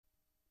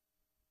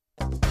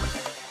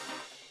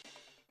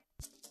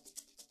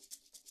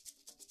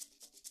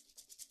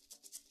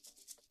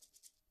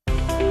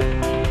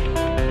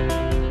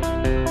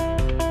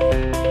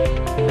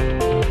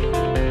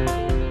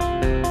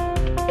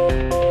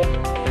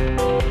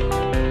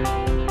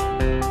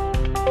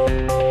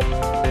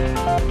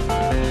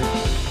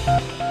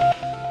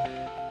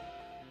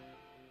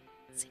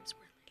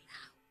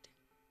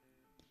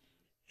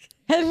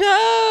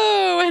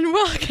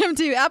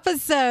to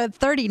episode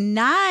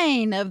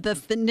 39 of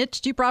the Niche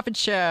to Profit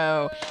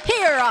Show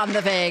here on the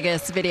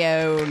Vegas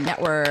Video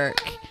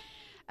Network.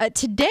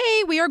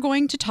 Today, we are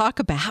going to talk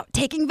about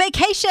taking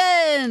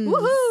vacations.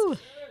 Woohoo!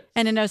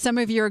 And I know some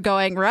of you are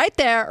going right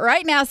there,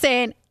 right now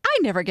saying, I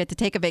never get to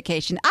take a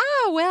vacation.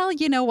 Well,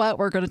 you know what?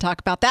 We're going to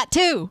talk about that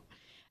too.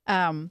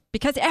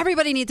 Because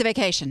everybody needs a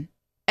vacation.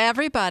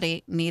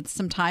 Everybody needs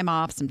some time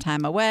off, some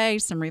time away,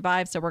 some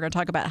revive. So we're going to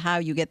talk about how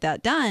you get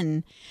that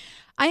done.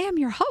 I am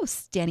your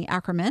host, Danny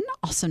Ackerman,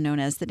 also known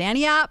as the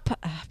Danny App,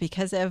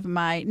 because of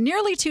my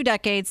nearly 2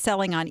 decades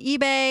selling on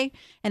eBay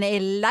and a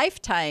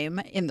lifetime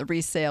in the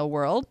resale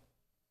world.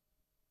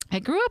 I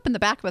grew up in the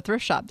back of a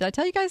thrift shop. Did I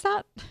tell you guys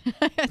that?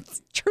 It's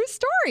a true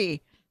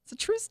story. It's a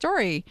true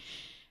story.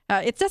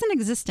 It doesn't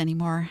exist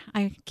anymore.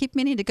 I keep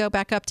meaning to go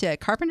back up to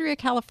Carpinteria,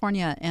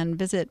 California and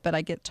visit, but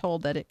I get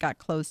told that it got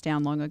closed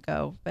down long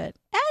ago. But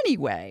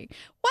anyway,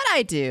 what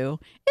I do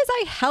is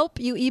I help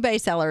you eBay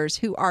sellers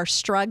who are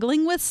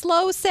struggling with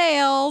slow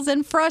sales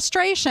and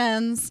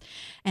frustrations.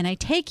 And I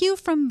take you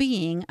from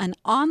being an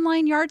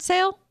online yard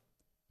sale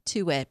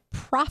to a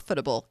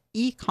profitable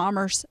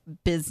e-commerce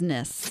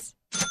business.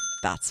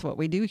 That's what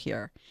we do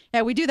here.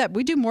 Yeah, we do that.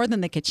 We do more than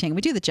the ka-ching.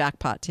 We do the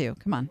jackpot too.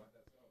 Come on.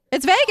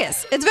 It's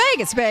Vegas. It's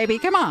Vegas, baby.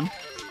 Come on.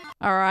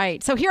 All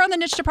right. So here on the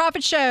Niche to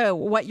Profit Show,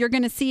 what you're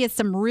going to see is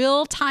some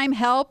real-time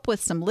help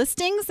with some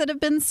listings that have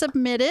been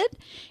submitted.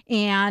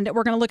 And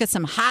we're going to look at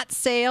some hot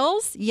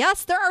sales.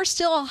 Yes, there are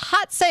still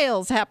hot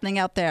sales happening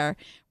out there.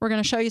 We're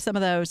going to show you some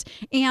of those.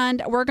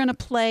 And we're going to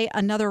play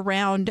another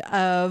round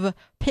of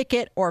Pick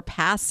It or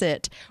Pass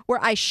It,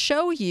 where I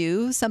show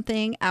you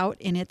something out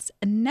in its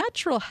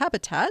natural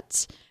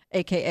habitat,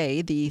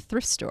 a.k.a. the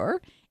thrift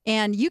store.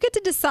 And you get to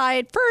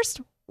decide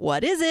first,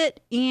 what is it,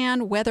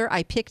 and whether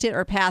I picked it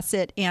or pass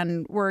it.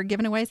 And we're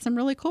giving away some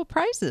really cool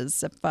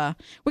prizes.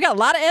 We got a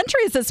lot of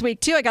entries this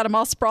week, too. I got them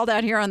all sprawled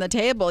out here on the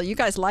table. You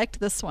guys liked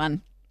this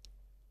one.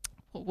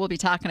 We'll be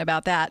talking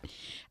about that.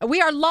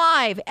 We are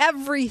live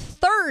every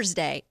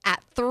Thursday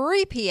at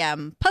 3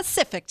 p.m.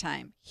 Pacific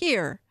time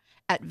here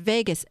at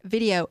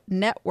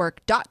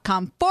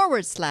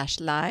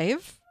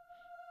VegasVideoNetwork.com/live.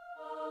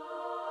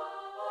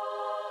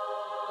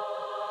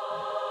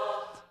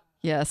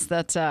 Yes,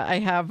 that's I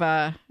have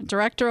a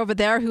director over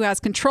there who has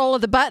control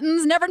of the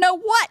buttons. Never know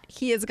what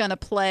he is going to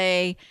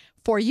play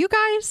for you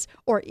guys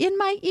or in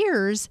my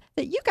ears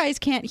that you guys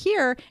can't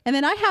hear. And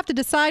then I have to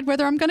decide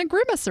whether I'm going to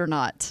grimace or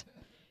not.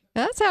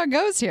 That's how it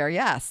goes here.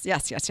 Yes.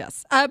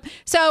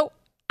 So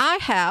I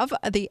have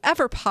the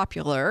ever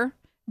popular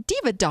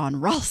Diva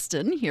Dawn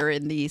Ralston here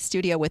in the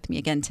studio with me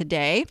again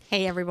today.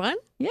 Hey, everyone.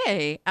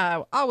 Yay.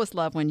 I always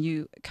love when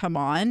you come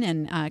on,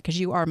 and because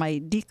you are my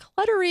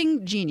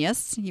decluttering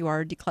genius. You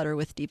are Declutter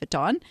with Diva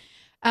Dawn.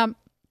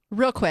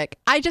 Real quick,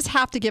 I just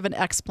have to give an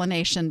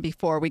explanation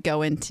before we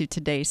go into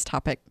today's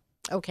topic.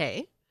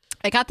 Okay.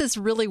 I got this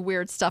really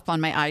weird stuff on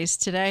my eyes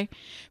today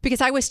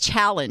because I was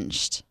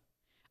challenged.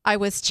 I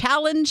was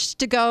challenged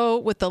to go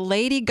with the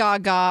Lady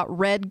Gaga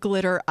red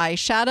glitter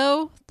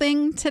eyeshadow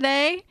thing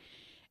today.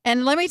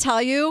 And let me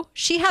tell you,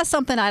 she has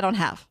something I don't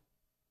have.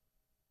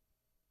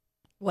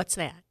 What's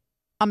that?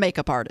 A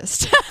makeup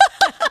artist.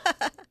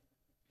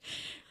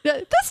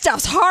 This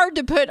stuff's hard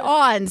to put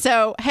on.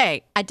 So,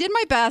 hey, I did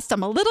my best.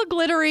 I'm a little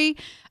glittery,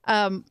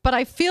 but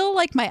I feel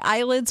like my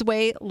eyelids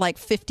weigh like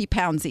 50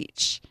 pounds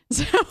each.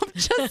 So I'm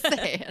just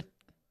saying.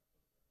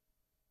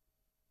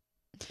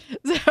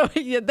 So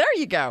yeah, there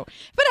you go.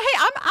 But hey,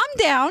 I'm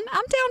down.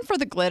 I'm down for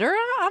the glitter.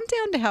 I'm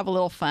down to have a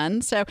little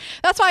fun. So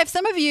that's why if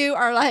some of you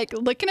are like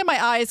looking at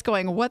my eyes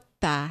going, what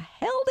the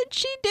hell did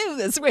she do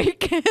this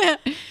week?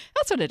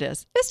 That's what it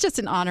is. It's just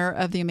in honor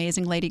of the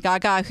amazing Lady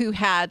Gaga, who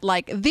had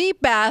like the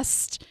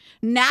best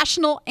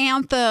national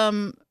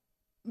anthem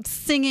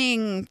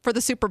singing for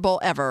the Super Bowl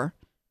ever.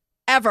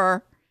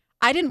 I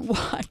didn't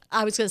watch.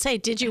 I was going to say,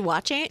 did you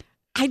watch it?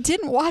 I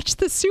didn't watch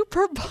the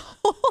Super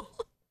Bowl.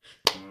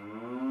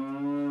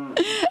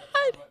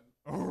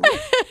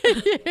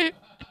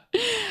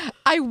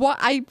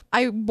 I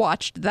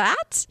watched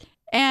that,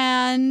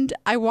 and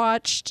I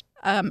watched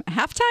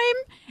halftime,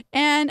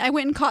 and I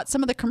went and caught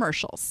some of the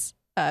commercials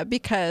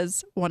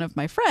because one of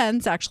my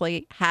friends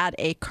actually had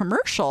a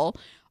commercial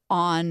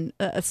on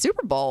a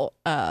Super Bowl.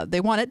 They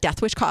wanted Death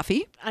Wish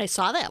coffee. I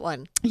saw that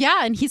one.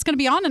 Yeah, and he's going to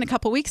be on in a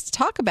couple weeks to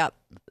talk about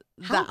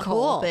How that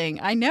cool. whole thing.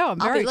 I know. I'm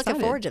very I'll be looking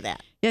excited. forward to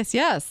that.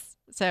 Yes.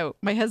 So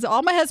my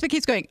husband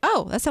keeps going,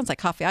 oh, that sounds like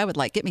coffee I would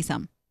like. Get me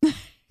some.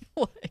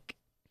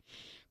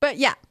 But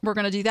yeah, we're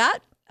going to do that.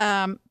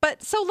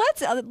 But so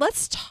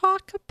let's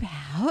talk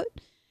about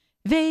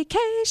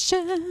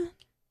vacation.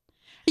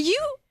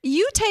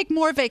 You take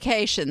more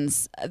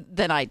vacations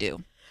than I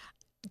do.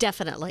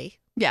 Definitely.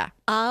 Yeah.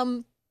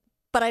 But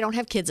I don't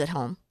have kids at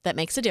home. That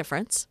makes a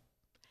difference.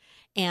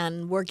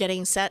 And we're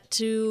getting set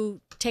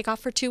to take off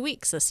for 2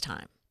 weeks this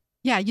time.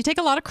 Yeah, you take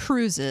a lot of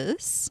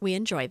cruises. We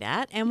enjoy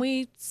that. And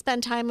we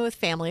spend time with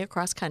family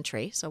across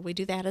country. So we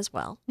do that as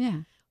well.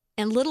 Yeah.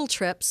 And little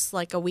trips,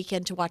 like a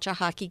weekend to watch a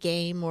hockey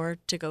game or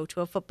to go to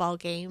a football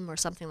game or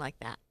something like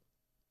that.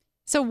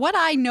 So what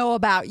I know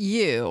about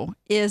you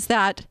is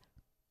that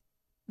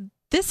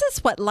this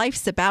is what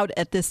life's about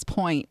at this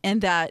point,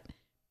 and that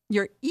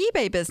your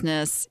eBay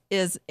business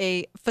is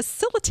a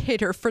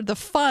facilitator for the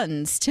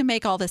funds to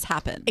make all this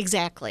happen.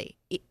 Exactly.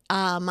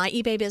 My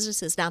eBay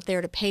business is not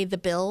there to pay the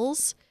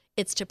bills.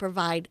 It's to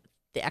provide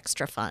the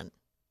extra fun.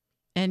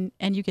 And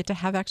you get to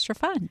have extra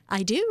fun.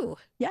 I do.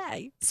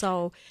 Yay.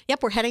 So,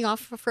 yep, we're heading off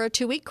for a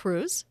 2-week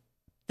cruise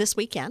this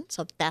weekend.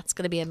 So that's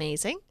going to be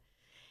amazing.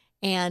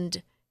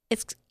 And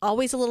it's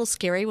always a little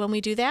scary when we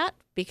do that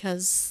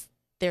because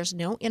there's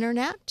no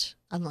internet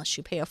unless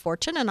you pay a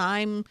fortune. And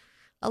I'm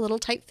a little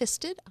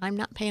tight-fisted. I'm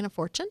not paying a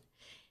fortune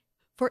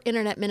for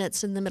internet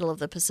minutes in the middle of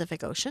the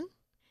Pacific Ocean.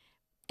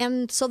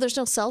 And so there's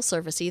no cell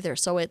service either.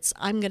 So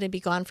I'm going to be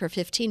gone for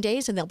 15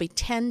 days and there'll be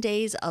 10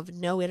 days of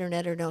no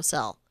internet or no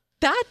cell.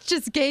 That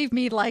just gave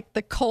me like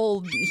the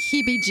cold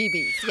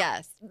heebie-jeebies.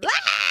 Yes.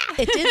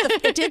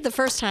 It did the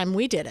first time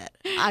we did it.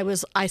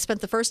 I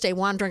spent the first day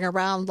wandering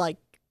around like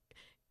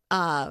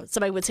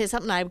somebody would say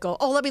something, I would go,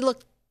 "Oh, let me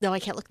look. No, I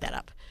can't look that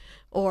up."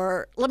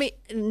 Or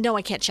no,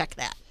 I can't check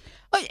that.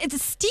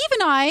 It's Steve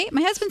and I,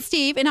 my husband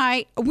Steve and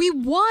I, we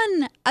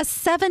won a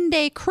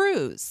 7-day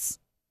cruise.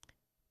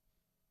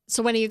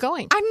 So when are you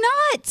going? I'm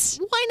not.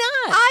 Why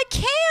not? I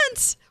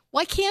can't.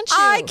 Why can't you?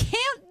 I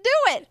can't do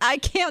it. I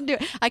can't do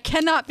it. I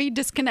cannot be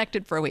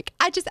disconnected for a week.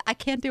 I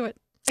can't do it.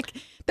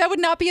 That would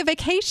not be a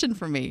vacation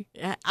for me.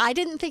 I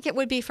didn't think it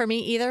would be for me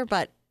either,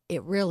 but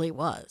it really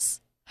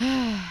was.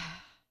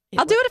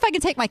 I'll do it if I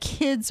can take my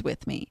kids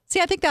with me.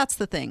 See, I think that's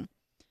the thing.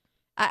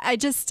 I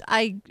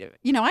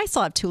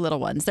still have 2 little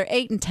ones. They're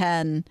 8 and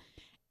 10,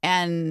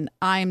 and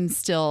I'm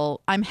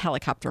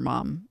helicopter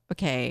mom.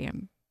 Okay,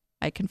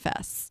 I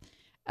confess.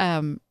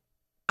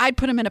 I'd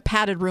put them in a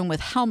padded room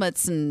with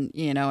helmets and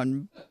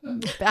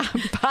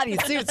body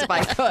suits if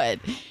I could.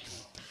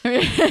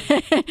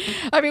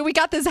 I mean, we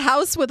got this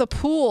house with a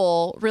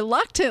pool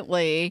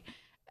reluctantly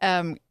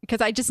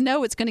because I just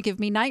know it's going to give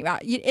me nightmare.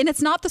 And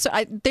it's not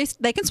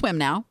they can swim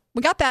now.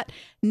 We got that.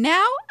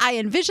 Now I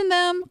envision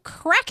them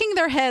cracking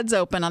their heads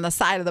open on the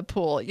side of the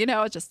pool. I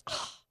know.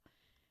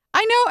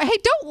 Hey,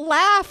 don't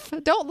laugh.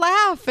 Don't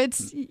laugh.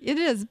 It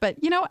is. But,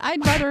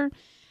 I'd rather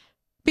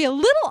be a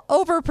little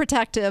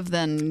overprotective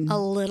than a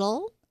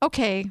little.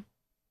 Okay.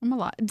 I'm a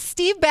lot.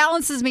 Steve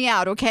balances me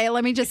out. Okay.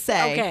 Let me just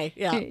say. Okay.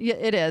 Yeah.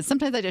 It is.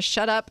 Sometimes I just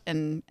shut up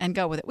and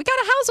go with it. We got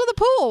a house with a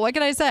pool. What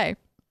can I say?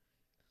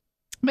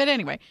 But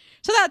anyway,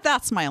 so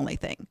that's my only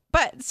thing.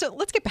 But so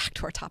let's get back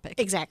to our topic.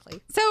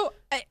 Exactly. So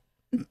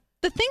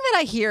the thing that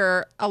I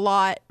hear a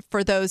lot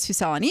for those who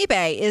sell on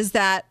eBay is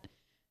that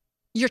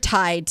you're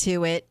tied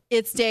to it.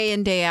 It's day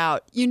in, day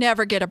out. You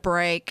never get a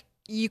break.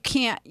 You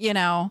can't,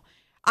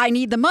 I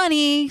need the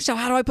money. So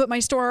how do I put my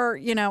store,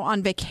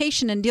 on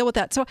vacation and deal with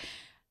that? So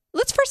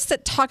let's first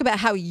talk about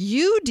how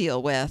you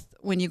deal with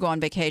when you go on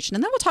vacation.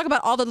 And then we'll talk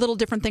about all the little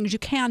different things you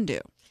can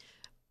do.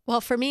 Well,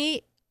 for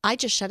me, I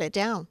just shut it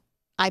down.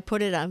 I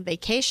put it on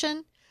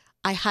vacation.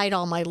 I hide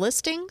all my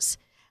listings.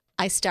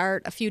 I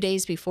start a few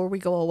days before we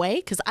go away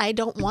because I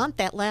don't want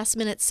that last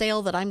minute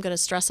sale that I'm going to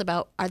stress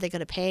about. Are they going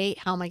to pay?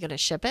 How am I going to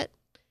ship it?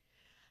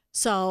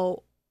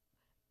 So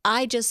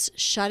I just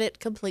shut it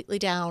completely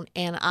down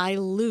and I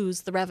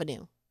lose the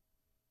revenue.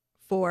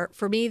 For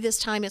me, this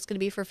time it's going to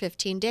be for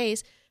 15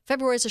 days.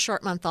 February is a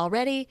short month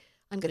already.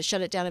 I'm going to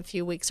shut it down a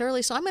few weeks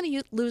early. So I'm going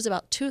to lose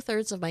about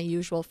 2/3 of my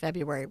usual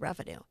February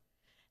revenue.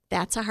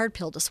 That's a hard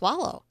pill to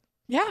swallow.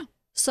 Yeah.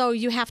 So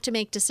you have to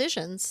make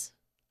decisions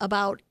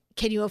about,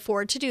 can you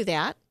afford to do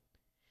that?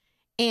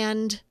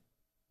 And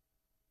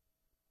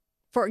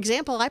for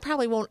example, I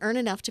probably won't earn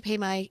enough to pay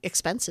my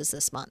expenses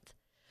this month.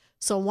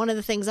 So one of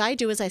the things I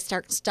do is I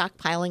start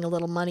stockpiling a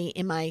little money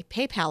in my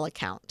PayPal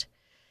account.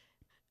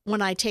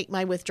 When I take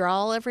my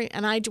withdrawal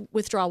and I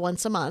withdraw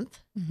once a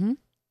month,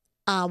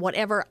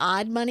 whatever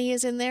odd money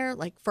is in there,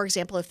 like for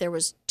example, if there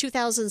was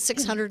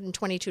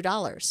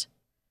 $2,622,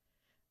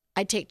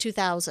 I'd take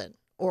 $2,000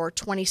 or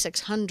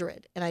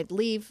 $2,600, and I'd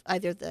leave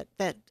either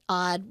that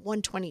odd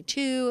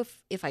 $122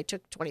 if I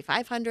took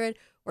 $2,500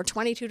 or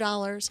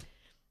 $22,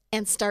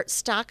 and start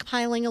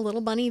stockpiling a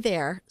little money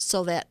there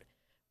so that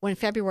when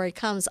February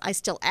comes, I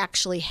still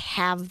actually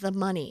have the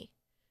money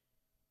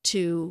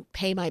to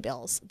pay my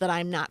bills, that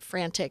I'm not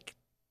frantic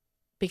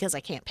because I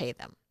can't pay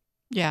them.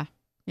 Yeah.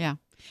 Yeah.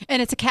 And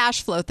it's a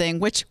cash flow thing,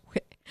 which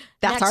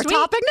that's Next our week.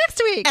 topic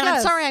next week. And yes.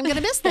 I'm sorry, I'm going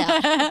to miss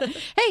that.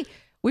 Hey,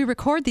 we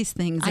record these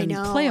things and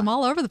play them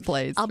all over the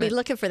place. I'll be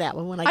looking for that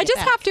one when I get just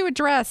back. have to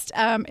address,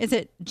 is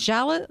it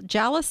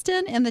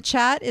Jaliston in the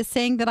chat is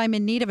saying that I'm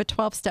in need of a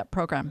 12-step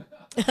program.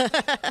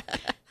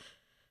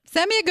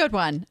 Send me a good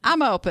one.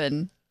 I'm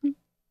open.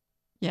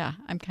 Yeah,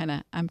 I'm kind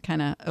of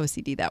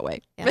OCD that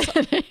way. Yeah,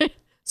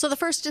 so the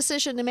first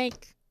decision to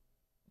make,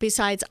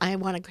 besides I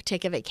want to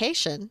take a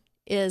vacation,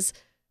 is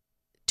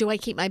do I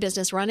keep my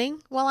business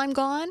running while I'm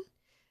gone?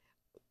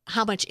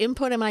 How much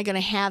input am I going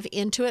to have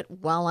into it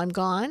while I'm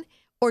gone?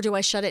 Or do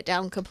I shut it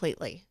down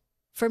completely?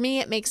 For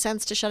me, it makes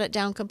sense to shut it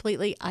down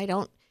completely. I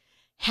don't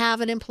have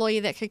an employee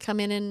that could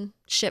come in and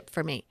ship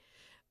for me.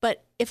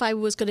 But if I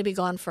was going to be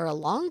gone for a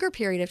longer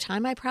period of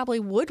time, I probably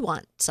would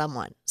want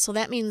someone. So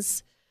that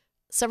means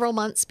several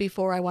months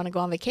before I want to go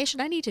on vacation,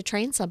 I need to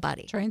train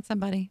somebody. Train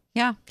somebody.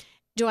 Yeah.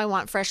 Do I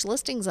want fresh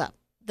listings up?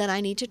 Then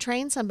I need to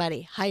train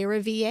somebody, hire a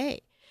VA.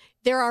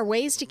 There are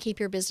ways to keep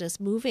your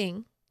business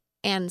moving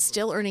and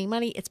still earning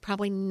money. It's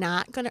probably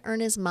not going to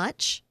earn as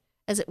much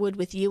as it would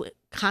with you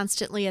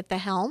constantly at the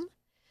helm.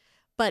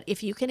 But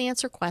if you can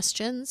answer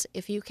questions,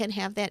 if you can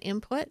have that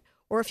input,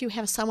 or if you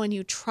have someone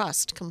you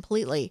trust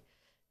completely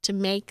to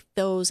make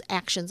those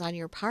actions on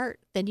your part,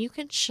 then you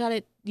can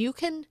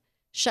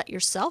shut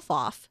yourself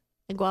off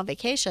and go on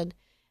vacation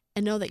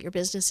and know that your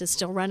business is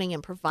still running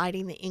and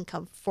providing the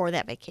income for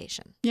that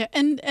vacation. Yeah,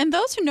 and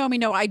those who know me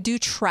know I do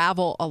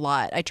travel a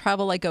lot. I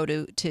travel. I go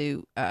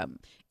to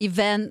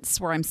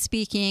events where I'm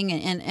speaking,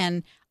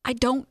 and I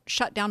don't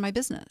shut down my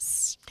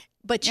business.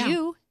 But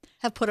you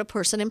have put a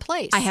person in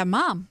place. I have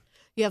Mom.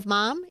 You have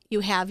Mom. You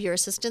have your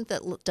assistant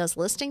that does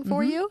listing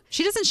for you.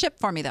 She doesn't ship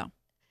for me, though.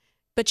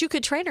 But you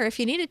could train her if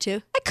you needed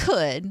to. I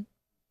could.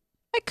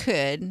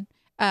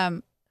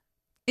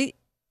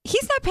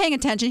 He's not paying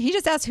attention. He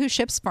just asked who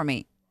ships for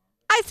me.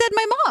 I said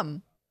my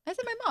mom.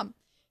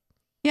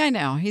 Yeah, I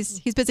know. He's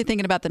busy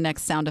thinking about the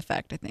next sound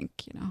effect, I think,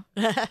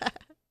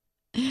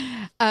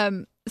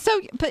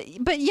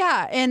 But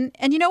yeah, and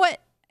you know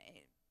what?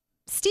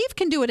 Steve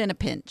can do it in a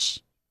pinch.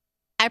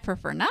 I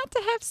prefer not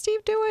to have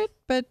Steve do it,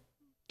 but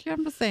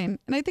I'm just saying.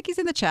 And I think he's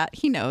in the chat.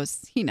 He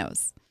knows.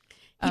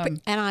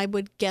 And I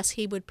would guess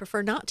he would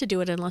prefer not to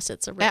do it unless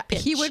it's a real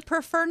pinch. He would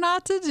prefer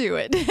not to do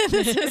it.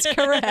 This is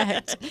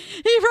correct.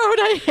 He wrote,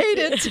 I hate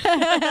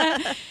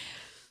it.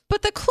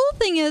 But the cool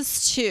thing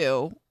is,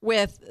 too,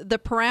 with the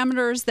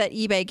parameters that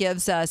eBay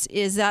gives us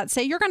is that,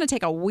 say, you're going to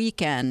take a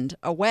weekend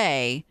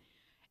away,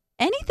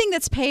 anything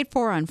that's paid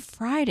for on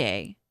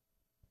Friday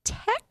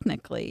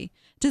technically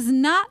does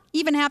not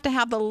even have to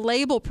have the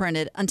label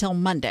printed until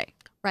Monday.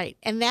 Right.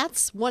 And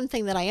that's one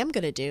thing that I am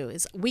going to do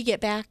is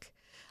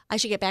I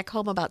should get back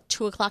home about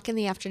 2:00 in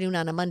the afternoon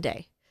on a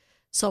Monday.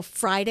 So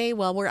Friday,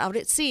 while we're out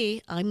at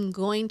sea, I'm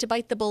going to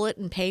bite the bullet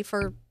and pay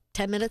for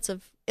 10 minutes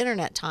of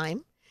internet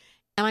time.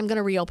 And I'm going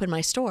to reopen my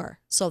store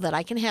so that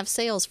I can have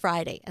sales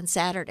Friday and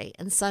Saturday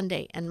and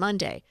Sunday and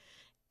Monday.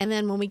 And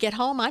then when we get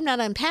home, I'm not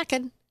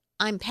unpacking.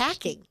 I'm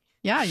packing.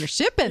 Yeah, you're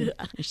shipping.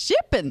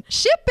 Shipping.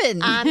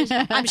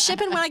 I'm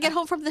shipping when I get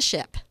home from the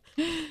ship.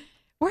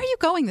 Where are you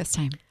going this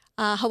time?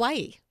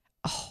 Hawaii.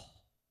 Oh.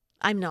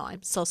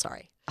 I'm so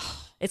sorry.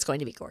 Oh. It's going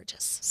to be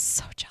gorgeous.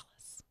 So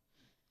jealous.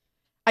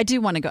 I do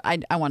want to go.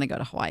 I want to go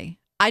to Hawaii.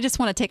 I just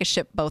want to take a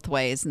ship both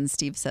ways. And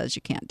Steve says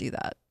you can't do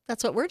that.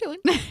 That's what we're doing.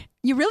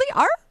 You really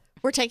are?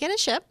 We're taking a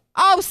ship.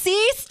 Oh,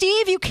 see,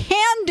 Steve, you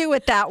can do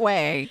it that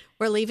way.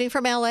 We're leaving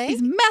from LA.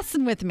 He's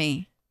messing with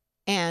me.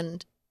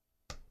 And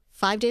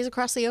 5 days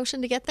across the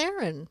ocean to get there,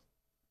 and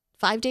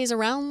 5 days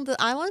around the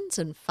islands,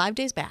 and 5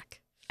 days back.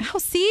 Oh,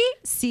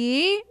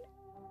 see?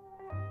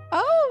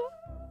 Oh.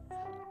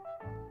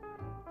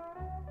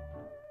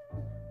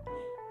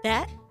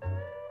 That?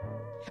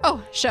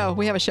 Oh, show.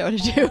 We have a show to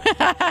do.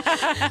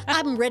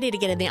 I'm ready to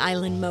get in the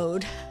island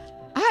mode.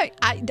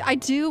 I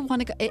do want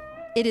to go.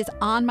 It is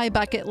on my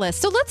bucket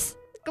list. So let's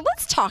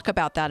talk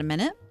about that a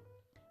minute.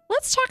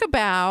 Let's talk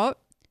about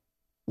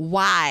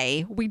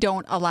why we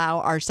don't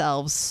allow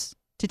ourselves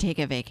to take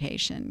a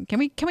vacation. Can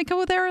we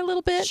go there a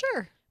little bit?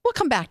 Sure. We'll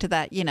come back to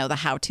that, the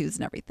how-tos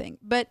and everything.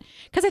 But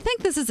because I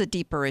think this is a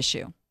deeper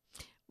issue.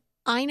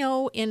 I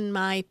know in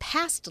my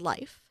past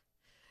life,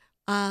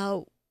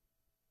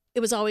 it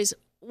was always,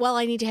 well,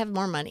 I need to have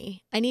more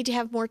money. I need to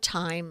have more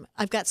time.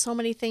 I've got so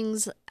many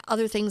things,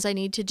 other things I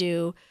need to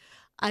do.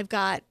 I've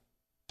got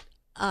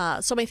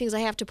so many things I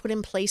have to put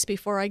in place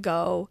before I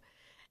go.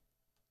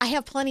 I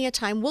have plenty of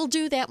time. We'll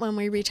do that when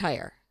we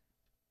retire.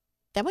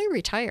 Then we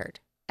retired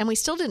and we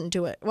still didn't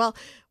do it. Well,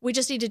 we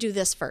just need to do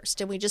this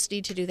first and we just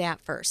need to do that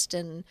first.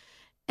 And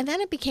then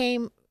it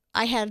became,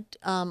 I had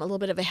a little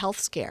bit of a health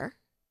scare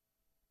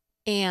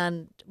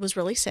and was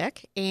really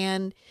sick.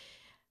 And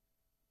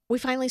we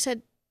finally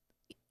said,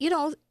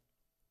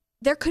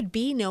 there could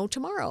be no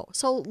tomorrow.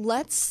 So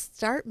let's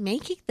start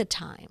making the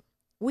time.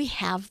 We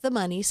have the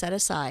money set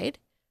aside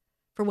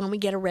for when we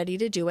get ready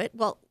to do it.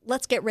 Well,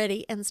 let's get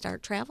ready and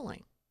start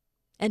traveling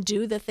and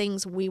do the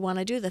things we want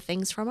to do, the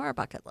things from our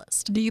bucket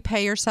list. Do you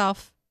pay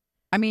yourself?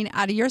 I mean,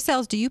 out of your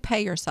sales, do you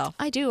pay yourself?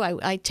 I do.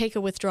 I take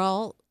a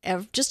withdrawal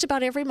just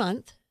about every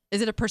month.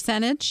 Is it a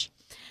percentage?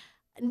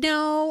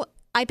 No,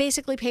 I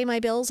basically pay my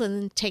bills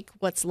and then take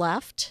what's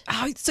left.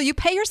 Oh, so you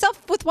pay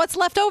yourself with what's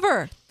left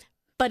over.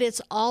 But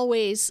it's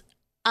always,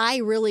 I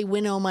really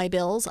winnow my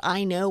bills.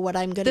 I know what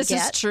I'm going to get.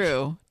 This is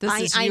true.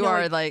 You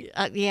are like,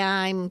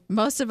 I'm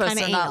most of us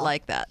are not anal.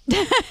 like that.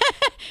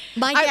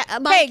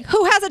 Hey,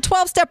 who has a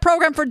 12-step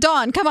program for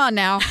Dawn? Come on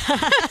now.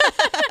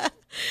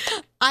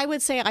 I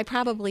would say I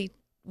probably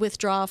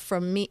withdraw for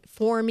me,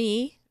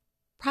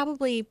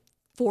 probably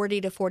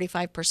 40 to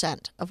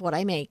 45% of what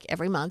I make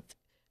every month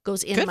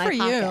goes in my pocket.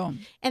 You.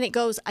 And it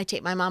goes, I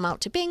take my mom out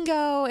to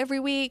bingo every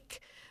week.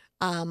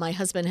 My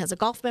husband has a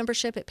golf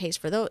membership. It pays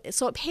for those.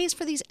 So it pays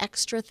for these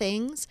extra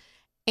things.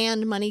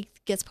 and money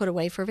gets put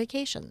away for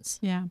vacations.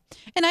 Yeah.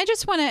 And I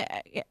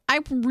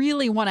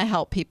really want to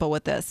help people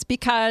with this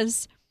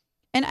because,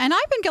 and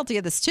I've been guilty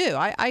of this too.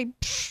 I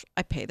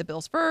pay the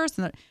bills first,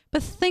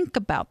 but think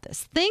about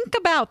this. Think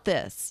about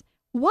this.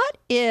 What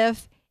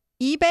if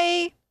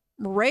eBay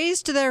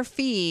raised their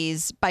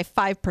fees by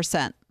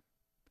 5%?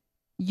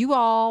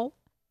 You'd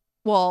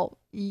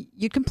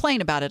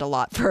complain about it a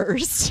lot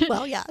first.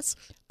 Well, yes.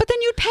 But then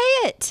you'd pay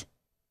it.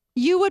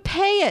 You would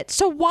pay it.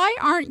 So why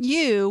aren't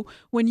you,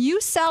 when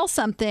you sell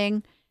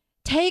something,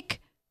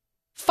 take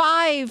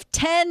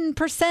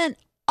 5-10%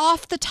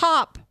 off the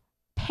top?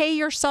 Pay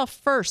yourself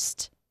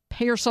first.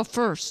 Pay yourself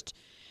first.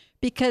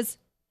 Because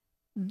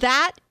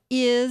that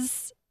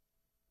is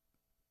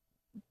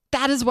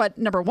what,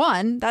 number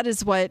one, that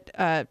is what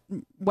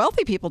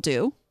wealthy people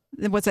do.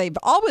 What they've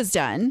always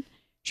done.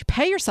 You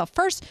pay yourself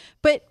first.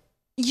 But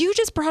you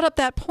just brought up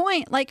that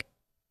point. Like,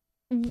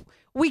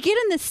 we get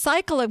in this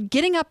cycle of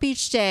getting up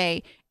each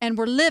day and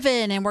we're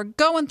living and we're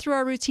going through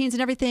our routines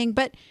and everything.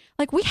 But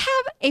like, we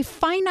have a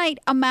finite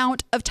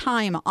amount of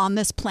time on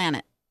this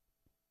planet.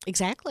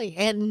 Exactly.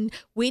 And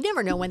we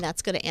never know when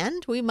that's going to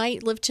end. We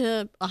might live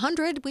to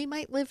 100. We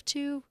might live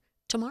to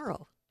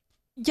tomorrow.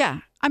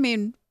 Yeah. I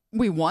mean,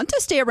 we want to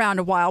stay around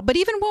a while, but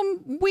even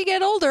when we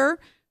get older,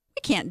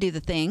 we can't do the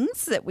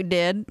things that we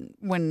did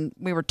when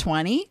we were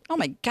 20. Oh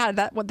my God,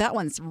 that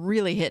one's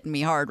really hitting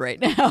me hard right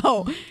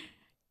now.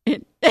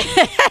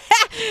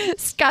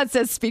 Scott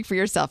says, speak for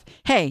yourself.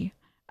 Hey,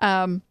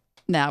 that's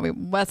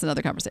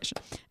another conversation.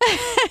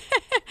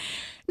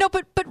 No,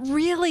 but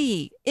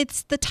really,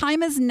 it's the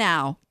time is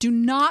now. Do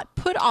not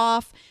put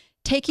off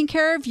taking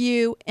care of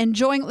you,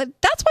 enjoying.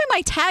 That's why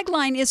my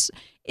tagline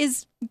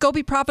is go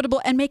be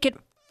profitable and make it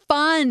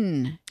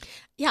fun.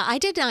 Yeah, I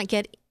did not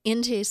get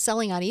into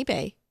selling on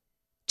eBay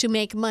to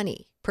make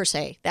money per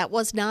se. That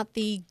was not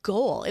the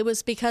goal. It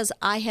was because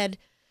I had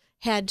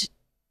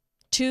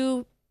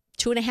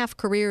 2.5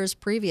 careers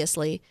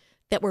previously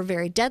that were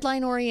very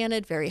deadline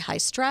oriented, very high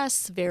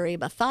stress, very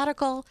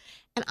methodical.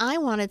 And I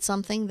wanted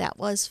something that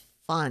was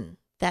fun,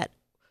 that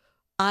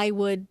I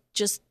would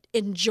just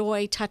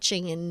enjoy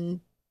touching and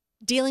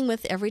dealing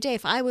with every day.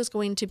 If I was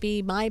going to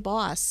be my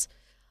boss,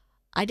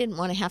 I didn't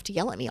want to have to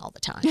yell at me all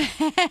the time.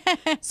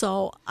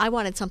 So I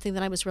wanted something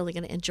that I was really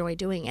going to enjoy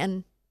doing.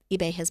 And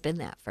eBay has been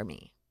that for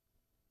me.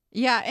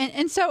 Yeah.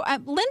 And so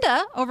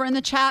Linda over in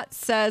the chat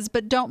says,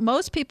 but don't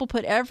most people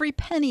put every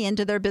penny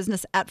into their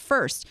business at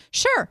first?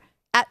 Sure.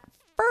 At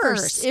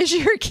first is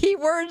your key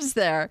words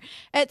there.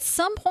 At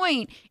some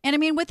point, and I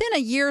mean, within a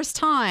year's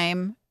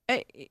time,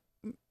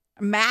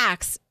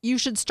 max, you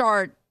should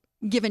start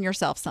giving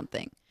yourself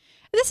something.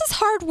 This is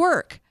hard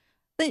work.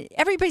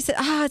 Everybody says,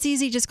 it's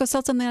easy. Just go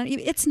sell something on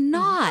eBay. It's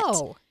not.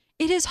 No.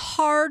 It is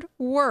hard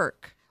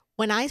work.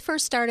 When I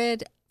first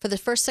started, for the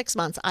first 6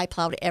 months, I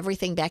plowed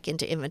everything back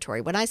into inventory.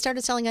 When I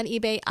started selling on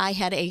eBay, I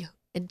had an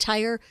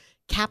entire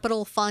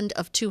capital fund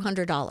of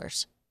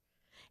 $200.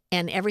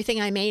 And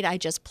everything I made, I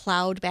just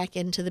plowed back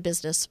into the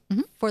business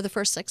for the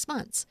first 6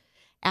 months.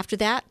 After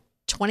that,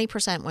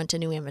 20% went to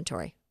new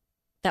inventory.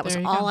 That was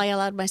all I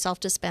allowed myself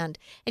to spend.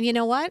 And you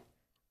know what?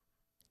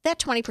 That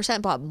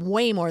 20% bought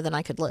way more than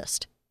I could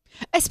list.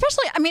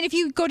 Especially, I mean, if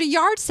you go to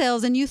yard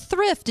sales and you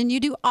thrift and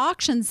you do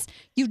auctions,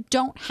 you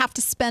don't have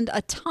to spend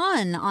a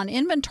ton on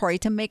inventory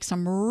to make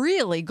some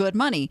really good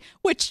money,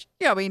 which,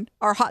 I mean,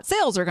 our hot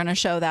sales are going to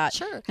show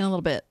that in a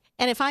little bit.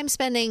 And if I'm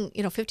spending,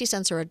 50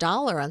 cents or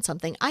 $1 on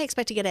something, I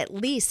expect to get at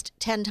least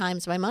 10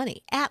 times my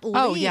money. At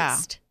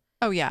least.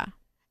 Oh, yeah.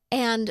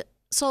 And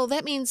so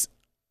that means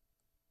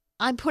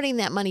I'm putting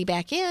that money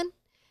back in.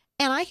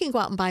 And I can go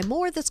out and buy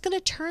more that's going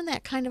to turn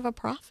that kind of a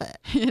profit.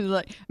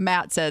 Like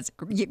Matt says,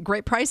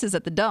 great prices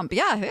at the dump.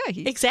 Yeah.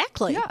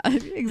 Exactly. Yeah,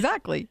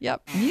 exactly.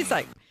 Yep. And he's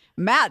like,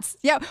 Matt's.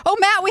 Yeah. Oh,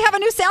 Matt, we have a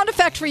new sound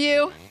effect for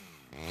you.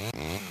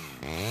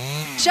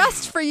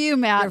 Just for you,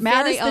 Matt. Your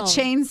Matt is very the own.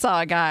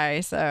 chainsaw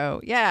guy.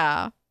 So,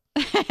 yeah.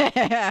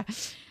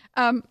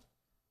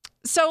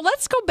 So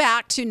let's go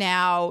back to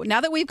now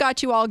that we've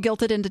got you all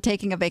guilted into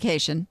taking a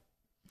vacation.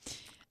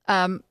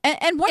 And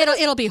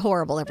it'll be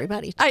horrible,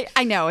 everybody.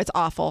 I know it's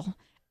awful.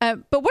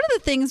 But one of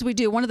the things we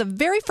do, one of the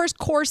very first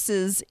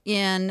courses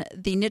in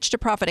the Niche to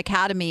Profit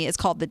Academy is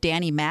called the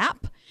Danny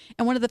Map.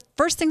 And one of the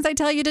first things I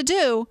tell you to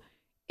do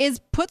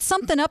is put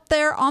something up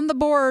there on the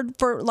board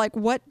for like,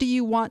 what do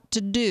you want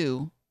to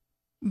do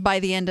by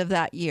the end of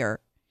that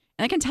year?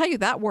 And I can tell you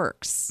that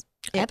works.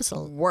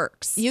 Absolutely. It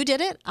works. You did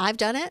it. I've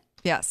done it.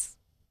 Yes.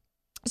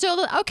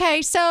 So,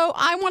 okay. So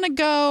I want to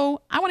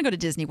go to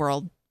Disney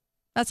World.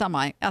 That's on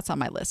my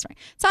list, right?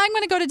 So I'm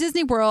going to go to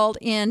Disney World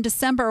in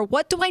December.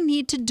 What do I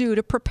need to do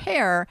to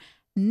prepare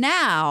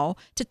now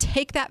to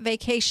take that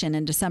vacation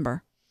in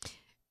December?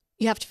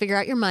 You have to figure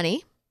out your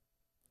money,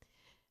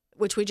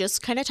 which we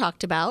just kind of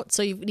talked about.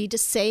 So you need to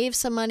save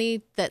some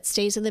money that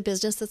stays in the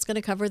business that's going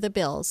to cover the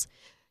bills.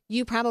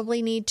 You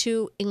probably need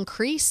to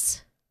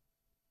increase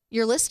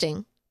your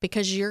listing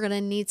because you're going to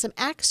need some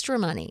extra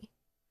money,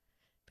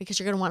 because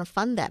you're going to want to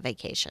fund that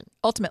vacation.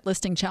 Ultimate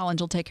Listing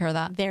Challenge will take care of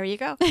that. There you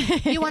go.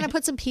 You want to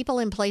put some people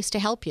in place to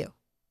help you.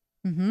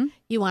 Mm-hmm.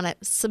 You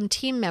want some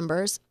team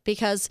members,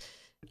 because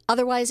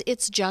otherwise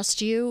it's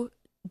just you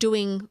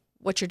doing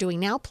what you're doing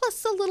now,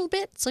 plus a little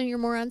bit, so you're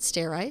more on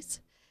steroids.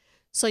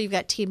 So you've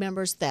got team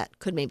members that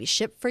could maybe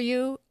ship for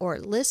you or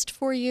list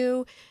for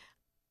you.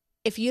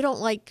 If you don't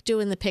like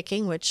doing the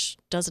picking, which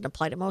doesn't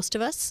apply to most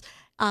of us,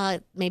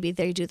 maybe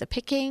they do the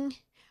picking.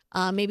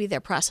 Maybe they're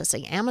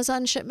processing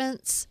Amazon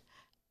shipments.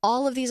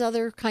 All of these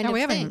other kind of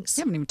things.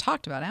 We haven't even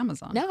talked about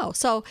Amazon. No.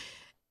 So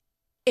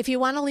if you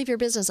want to leave your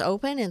business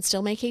open and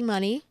still making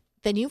money,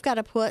 then you've got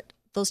to put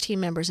those team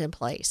members in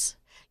place.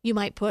 You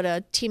might put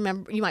a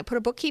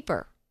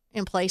bookkeeper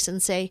in place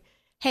and say,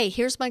 hey,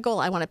 here's my goal.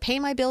 I want to pay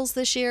my bills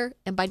this year,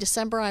 and by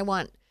December I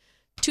want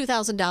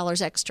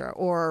 $2,000 extra,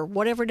 or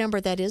whatever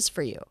number that is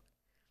for you.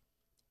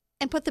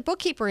 And put the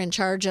bookkeeper in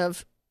charge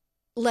of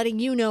letting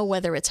you know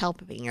whether it's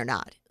helping or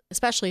not,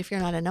 especially if you're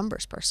not a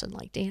numbers person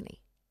like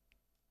Danny.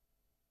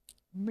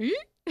 Me?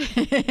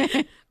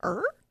 I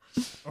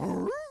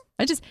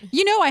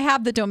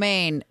have the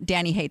domain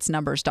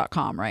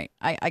DannyHatesNumbers.com, right?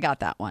 I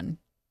got that one.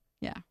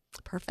 Yeah.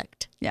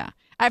 Perfect. Yeah.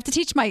 I have to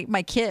teach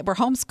my kid, we're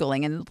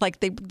homeschooling, and like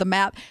the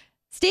math.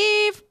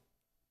 Steve,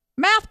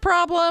 math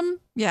problem.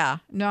 Yeah.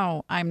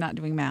 No, I'm not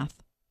doing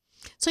math.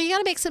 So you got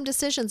to make some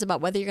decisions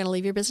about whether you're going to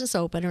leave your business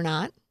open or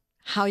not,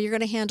 how you're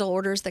going to handle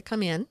orders that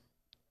come in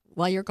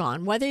while you're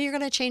gone, whether you're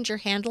going to change your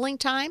handling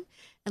time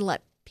and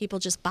let people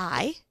just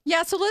buy.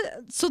 Yeah.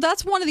 So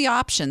that's one of the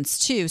options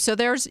too. So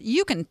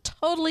you can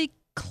totally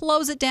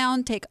close it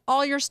down, take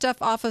all your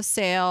stuff off of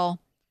sale,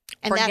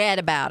 and forget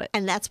about it.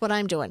 And that's what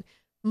I'm doing.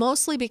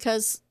 Mostly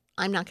because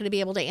I'm not going to be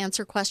able to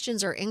answer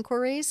questions or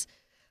inquiries.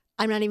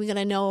 I'm not even going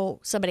to know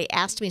somebody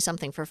asked me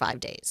something for 5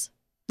 days.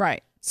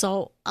 Right.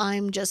 So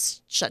I'm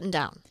just shutting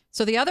down.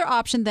 So the other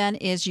option then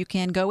is you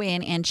can go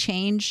in and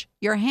change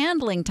your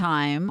handling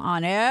time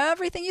on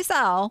everything you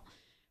sell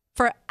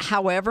for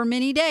however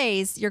many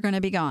days you're going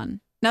to be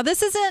gone. Now,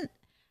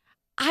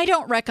 I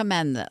don't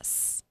recommend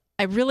this.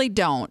 I really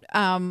don't,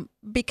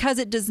 because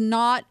it does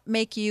not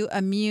make you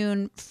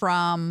immune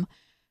from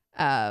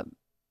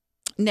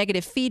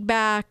negative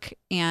feedback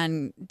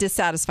and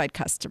dissatisfied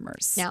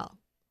customers. No.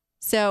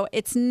 So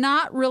it's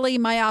not really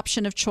my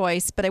option of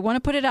choice, but I want to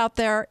put it out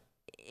there.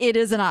 It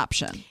is an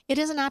option. It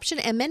is an option,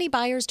 and many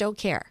buyers don't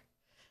care,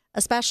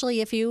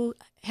 especially if you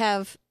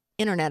have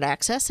internet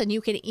access and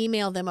you can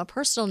email them a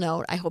personal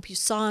note. I hope you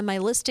saw in my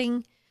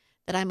listing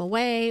that I'm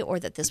away, or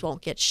that this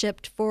won't get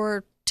shipped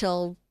for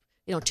till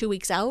 2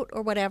 weeks out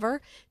or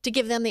whatever, to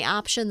give them the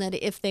option that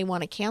if they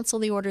want to cancel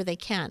the order, they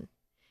can.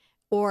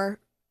 Or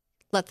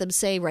let them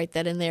say right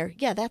then and there,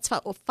 yeah, that's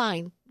fine. Well,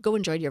 fine. Go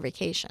enjoy your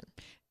vacation.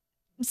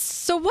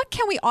 So what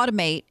can we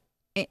automate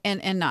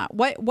and not?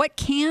 What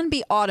can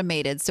be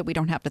automated so we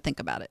don't have to think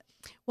about it?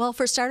 Well,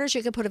 for starters,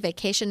 you can put a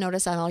vacation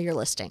notice on all your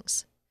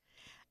listings.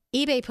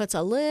 eBay puts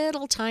a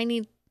little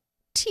tiny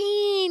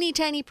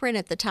print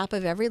at the top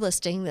of every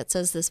listing that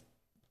says this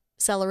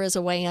seller is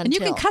away until. And you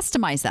can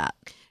customize that.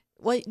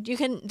 Well, you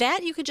can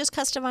just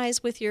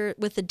customize with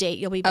the date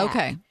you'll be back.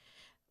 Okay.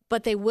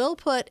 But they will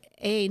put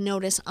a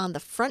notice on the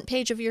front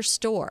page of your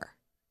store,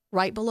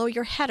 right below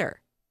your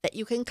header, that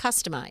you can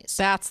customize.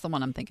 That's the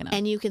one I'm thinking of.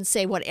 And you can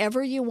say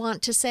whatever you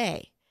want to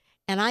say.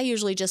 And I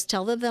usually just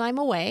tell them that I'm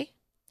away,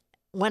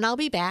 when I'll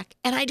be back,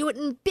 and I do it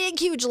in big,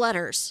 huge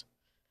letters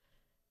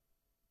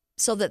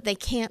so that they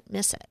can't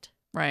miss it.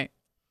 Right.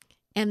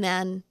 And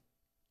then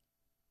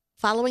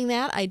following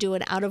that, I do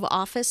an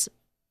out-of-office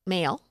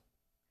mail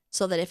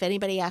so that if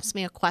anybody asks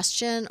me a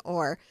question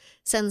or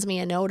sends me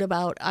a note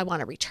about I want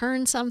to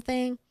return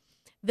something,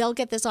 they'll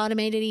get this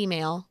automated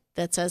email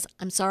that says,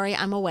 I'm sorry,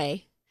 I'm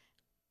away.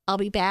 I'll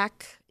be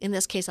back. In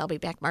this case, I'll be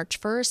back March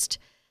 1st.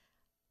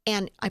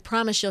 And I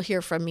promise you'll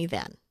hear from me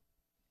then.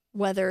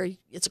 Whether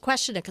it's a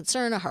question, a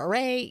concern, a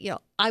hooray,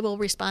 I will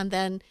respond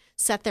then,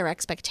 set their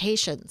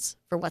expectations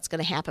for what's going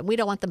to happen. We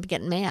don't want them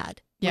getting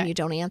mad when you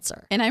don't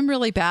answer. And I'm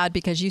really bad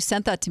because you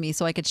sent that to me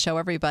so I could show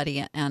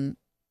everybody and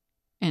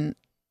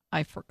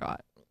I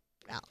forgot.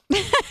 Well,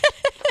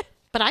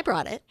 but I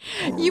brought it.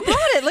 You brought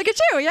it. Look at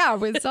you. Yeah,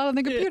 it's not on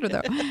the computer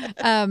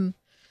though.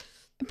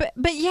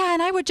 But yeah,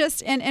 and I would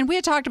just, and we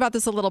had talked about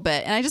this a little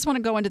bit, and I just want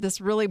to go into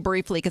this really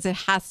briefly because it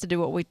has to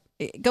do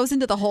it goes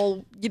into the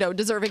whole,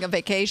 deserving a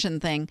vacation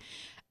thing.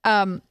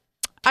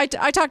 I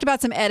talked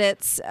about some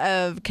edits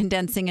of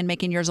condensing and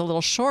making yours a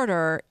little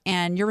shorter,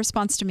 and your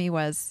response to me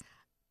was?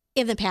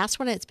 In the past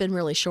when it's been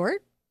really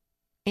short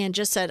and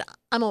just said,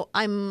 I'm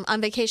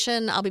on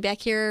vacation, I'll be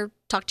back here,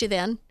 talk to you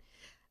then.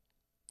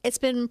 It's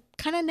been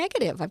kind of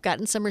negative. I've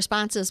gotten some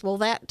responses, well,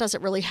 that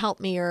doesn't really help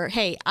me, or,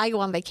 hey, I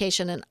go on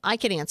vacation and I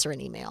can answer an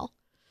email.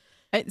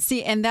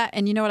 See, and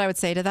you know what I would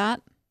say to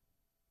that?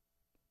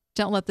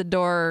 Don't let the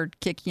door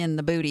kick you in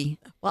the booty.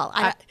 Well,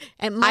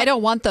 I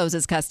don't want those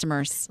as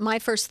customers. My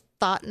first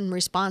thought and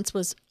response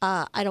was,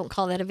 I don't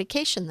call that a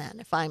vacation then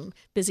if I'm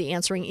busy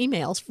answering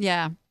emails.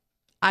 Yeah,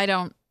 I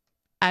don't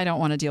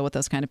want to deal with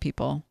those kind of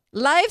people.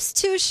 Life's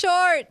too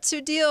short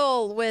to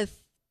deal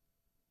with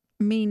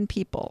mean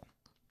people.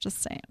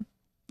 Just saying.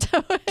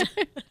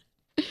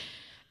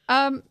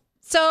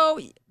 So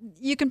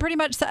you can pretty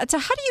much. So how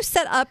do you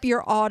set up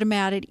your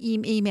automated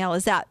email?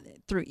 Is that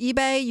through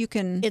eBay? You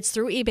can. It's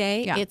through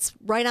eBay. Yeah. It's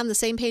right on the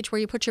same page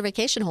where you put your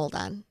vacation hold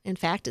on. In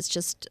fact, it's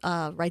just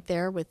right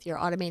there with your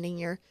automating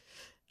your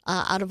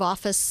out of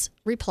office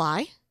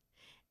reply,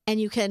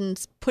 and you can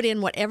put in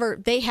whatever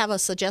they have a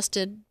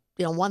suggested.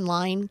 One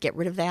line. Get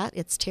rid of that.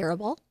 It's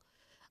terrible.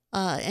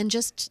 And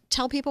just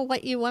tell people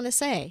what you want to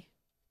say.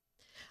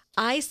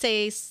 I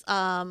say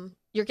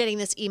you're getting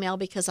this email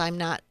because I'm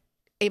not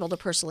able to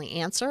personally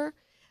answer.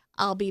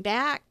 I'll be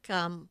back.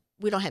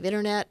 We don't have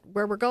internet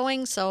where we're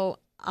going, so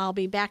I'll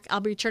be back.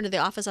 I'll return to the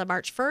office on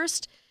March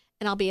 1st,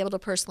 and I'll be able to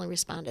personally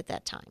respond at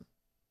that time.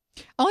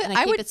 Oh, And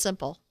I keep it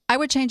simple. I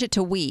would change it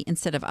to we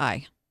instead of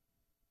I.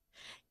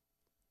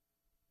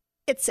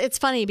 It's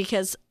funny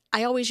because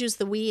I always use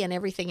the we and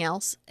everything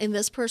else. In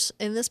this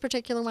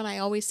particular one, I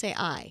always say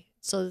I.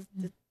 So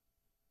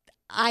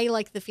I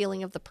like the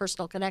feeling of the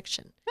personal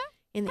connection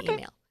in the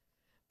email.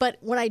 But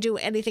when I do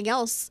anything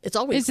else, it's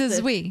always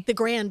we. The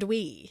grand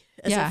we,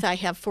 as if I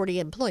have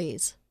 40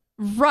 employees.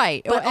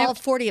 Right. But all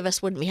 40 of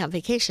us wouldn't be on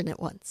vacation at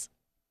once.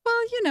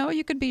 Well,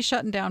 you could be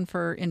shutting down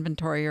for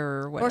inventory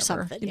or whatever. Or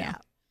something, yeah.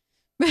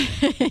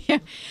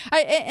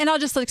 And I'll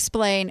just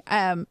explain.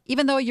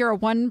 Even though you're a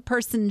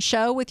one-person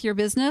show with your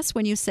business,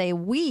 when you say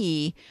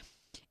we,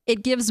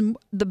 it gives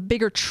the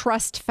bigger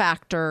trust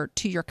factor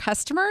to your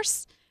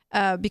customers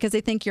because they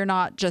think you're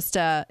not just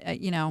a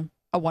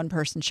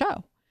one-person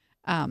show.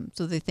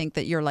 So they think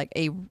that you're like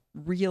a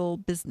real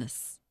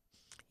business.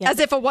 Yeah. As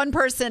if a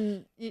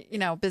one-person,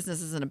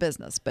 business isn't a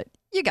business, but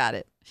you got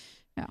it.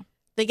 Yeah.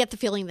 They get the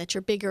feeling that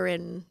you're bigger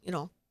and,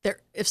 there.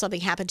 If something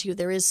happened to you,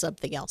 there is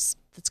something else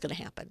that's going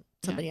to happen.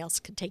 Somebody else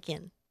can take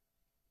in.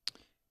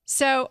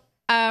 So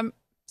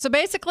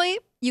basically,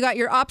 you got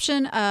your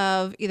option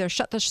of either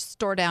shut the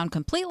store down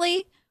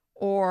completely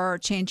or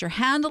change your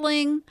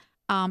handling.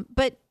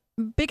 But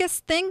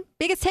biggest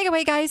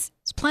takeaway, guys,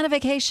 is plan a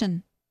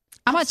vacation.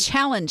 I'm going to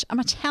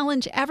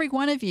challenge every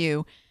one of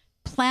you.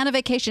 Plan a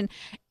vacation.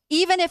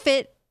 Even if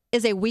it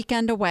is a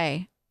weekend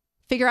away,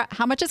 figure out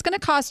how much it's going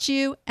to cost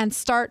you and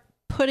start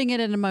putting it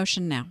in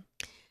motion now.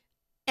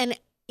 And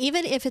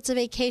even if it's a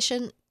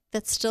vacation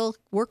that's still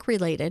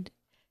work-related,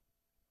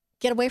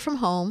 get away from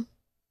home.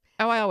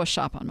 Oh, I always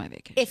shop on my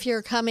vacation. If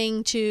you're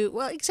coming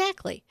to,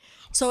 exactly.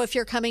 So if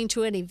you're coming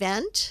to an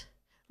event,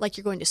 like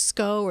you're going to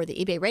SCO or the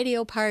eBay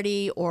radio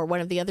party or one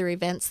of the other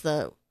events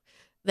that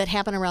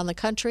happen around the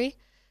country,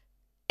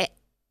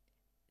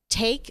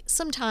 take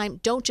some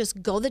time. Don't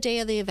just go the day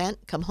of the event,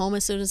 come home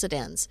as soon as it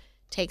ends.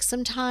 Take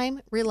some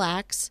time,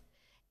 relax,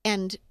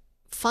 and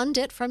fund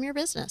it from your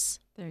business.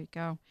 There you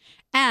go.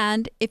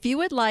 And if you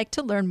would like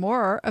to learn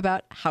more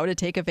about how to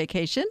take a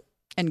vacation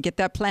and get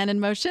that plan in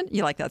motion,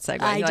 you like that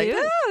segue? I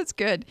do. That's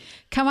good.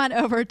 Come on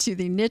over to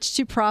the Niche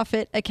to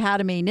Profit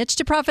Academy,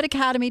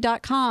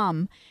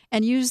 niche2profitacademy.com,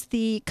 and use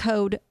the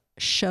code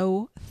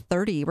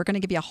SHOW30. We're going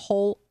to give you a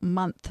whole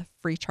month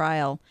free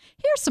trial.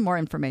 Here's some more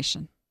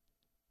information.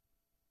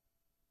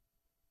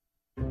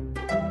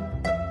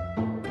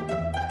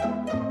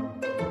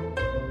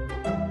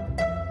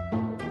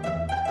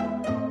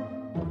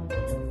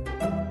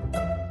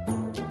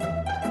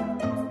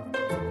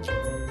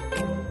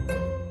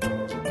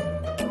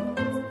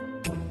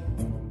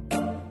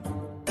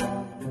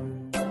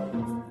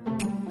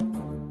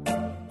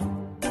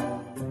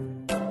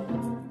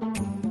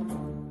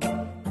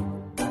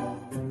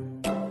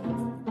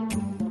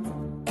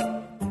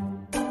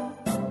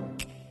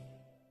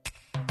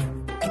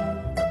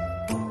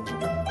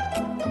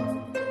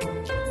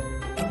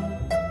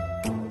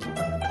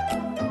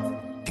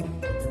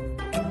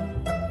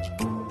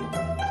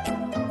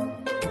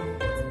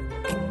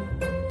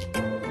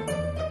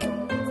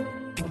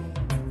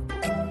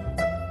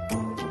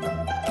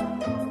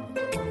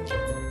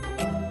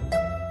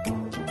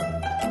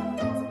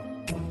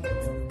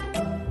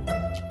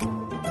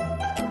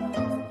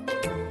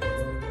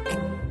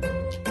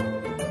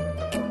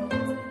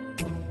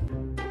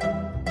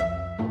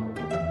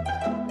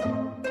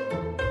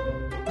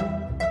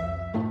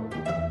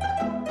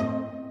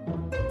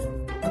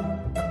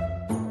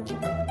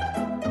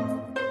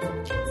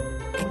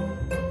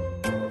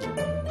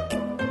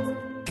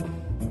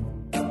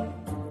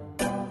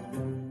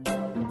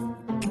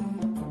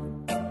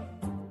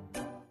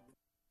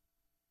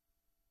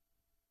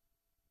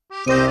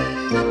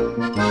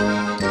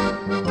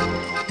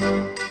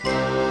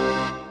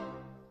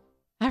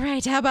 All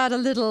right, how about a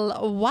little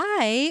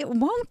why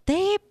won't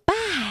they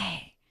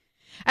buy?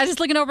 I was just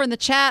looking over in the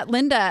chat.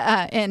 Linda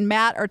and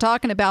Matt are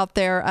talking about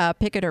their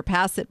pick it or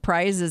pass it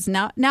prizes.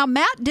 Now,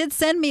 Matt did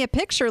send me a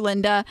picture,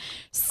 Linda.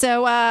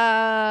 So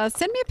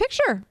send me a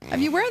picture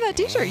of you wearing that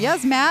T-shirt.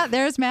 Yes, Matt.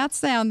 There's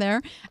Matt's down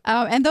there.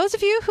 And those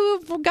of you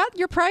who've got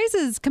your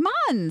prizes, come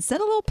on,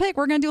 send a little pic.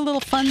 We're going to do a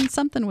little fun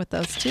something with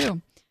those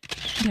too.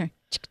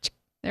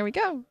 There we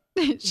go.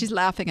 She's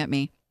laughing at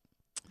me.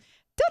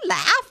 Don't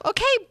laugh.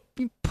 Okay,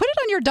 put it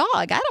on your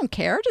dog. I don't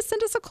care. Just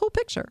send us a cool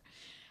picture.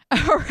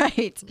 All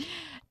right.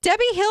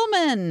 Debbie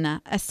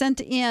Hillman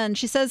sent in.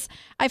 She says,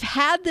 I've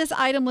had this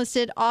item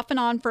listed off and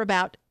on for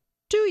about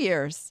 2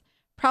 years.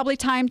 Probably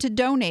time to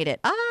donate it.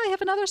 I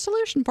have another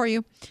solution for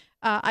you.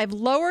 I've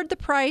lowered the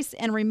price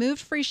and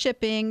removed free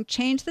shipping,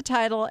 changed the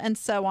title, and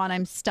so on.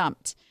 I'm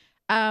stumped.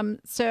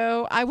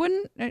 So I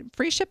wouldn't,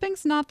 free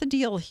shipping's not the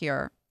deal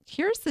here.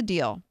 Here's the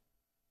deal.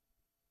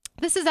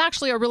 This is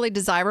actually a really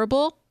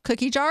desirable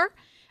cookie jar.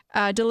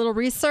 Did a little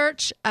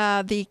research.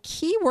 The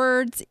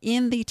keywords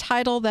in the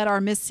title that are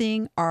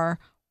missing are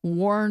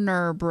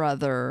Warner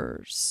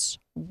Brothers.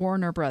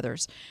 Warner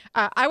Brothers.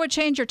 I would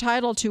change your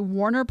title to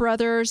Warner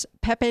Brothers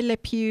Pepe Le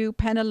Pew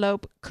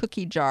Penelope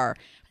Cookie Jar.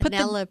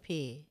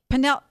 Penelope.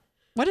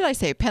 What did I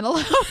say?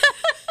 Penelope?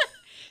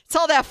 It's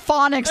all that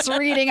phonics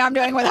reading I'm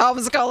doing with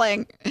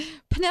homeschooling.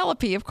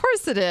 Penelope, of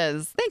course it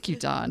is. Thank you,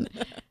 Dawn.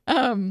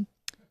 Last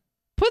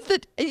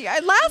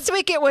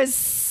week it was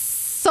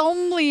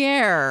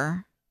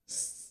sommelier.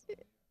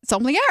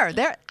 Sommelier.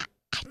 There,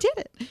 I did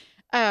it.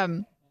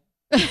 And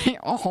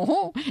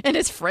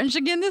it's French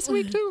again this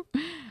week too.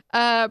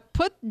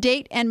 Put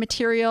date and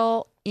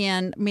material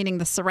in, meaning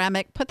the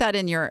ceramic. Put that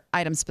in your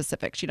item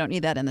specifics. You don't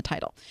need that in the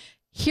title.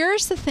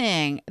 Here's the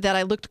thing that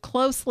I looked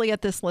closely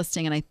at this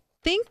listing, and I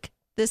think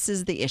this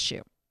is the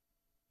issue.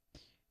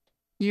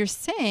 You're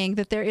saying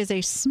that there is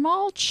a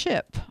small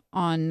chip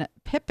on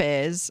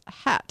Pepe's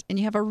hat, and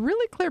you have a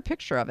really clear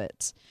picture of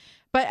it.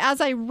 But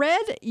as I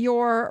read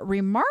your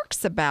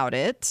remarks about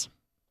it,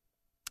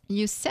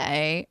 you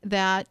say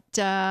that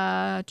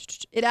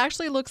it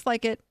actually looks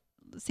like it.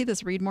 See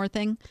this read more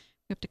thing?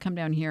 We have to come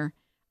down here.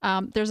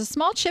 There's a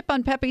small chip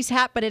on Pepe's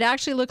hat, but it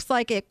actually looks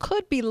like it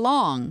could be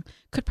long,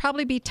 could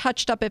probably be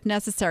touched up if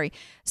necessary.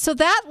 So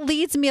that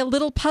leads me a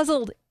little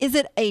puzzled. Is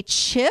it a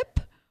chip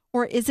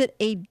or is it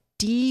a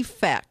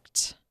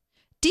defect?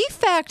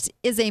 Defect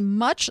is a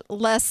much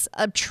less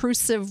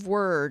obtrusive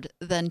word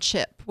than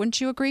chip. Wouldn't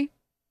you agree?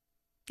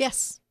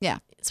 Yes. Yeah.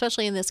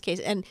 Especially in this case.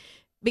 And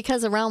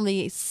because around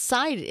the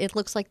side, it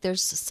looks like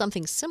there's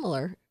something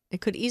similar.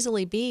 It could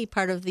easily be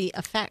part of the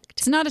effect.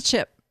 It's not a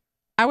chip.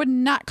 I would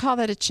not call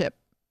that a chip.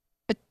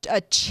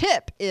 A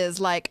chip is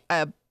like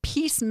a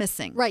piece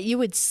missing. Right. You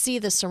would see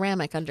the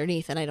ceramic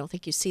underneath, and I don't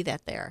think you see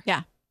that there.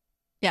 Yeah.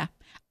 Yeah.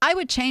 I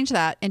would change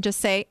that and just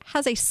say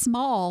has a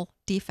small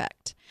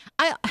defect.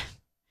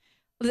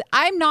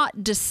 I'm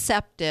not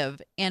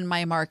deceptive in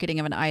my marketing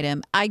of an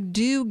item. I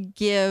do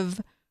give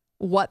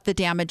what the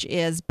damage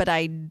is, but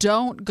I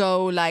don't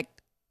go like,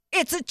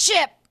 it's a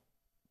chip,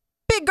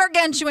 big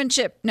gargantuan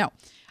chip. No.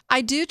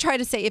 I do try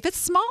to say, if it's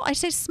small, I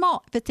say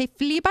small. If it's a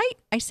flea bite,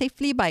 I say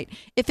flea bite.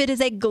 If it is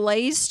a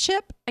glazed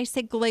chip, I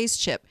say glazed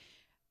chip.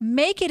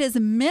 Make it as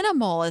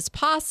minimal as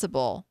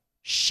possible.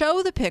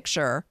 Show the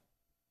picture,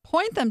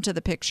 point them to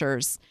the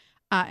pictures,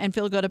 and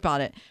feel good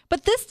about it.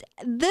 But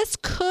this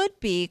could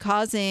be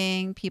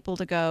causing people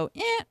to go,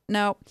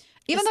 no.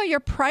 Even though your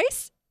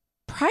price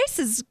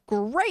is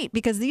great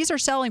because these are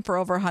selling for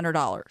over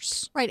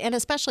 $100. Right, and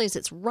especially as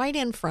it's right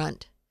in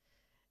front.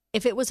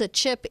 If it was a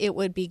chip, it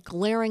would be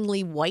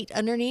glaringly white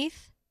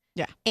underneath.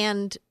 Yeah.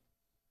 And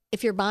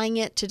if you're buying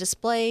it to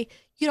display,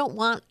 you don't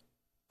want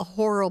a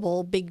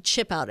horrible big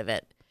chip out of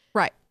it.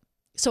 Right.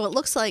 So it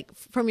looks like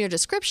from your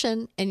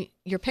description and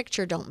your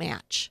picture don't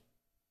match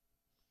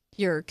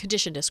your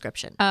condition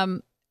description.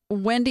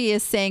 Wendy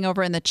is saying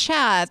over in the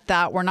chat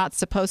that we're not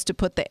supposed to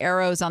put the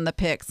arrows on the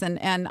pics.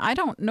 And I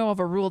don't know of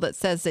a rule that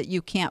says that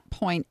you can't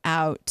point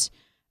out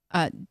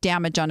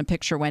damage on a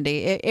picture, Wendy.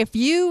 If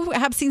you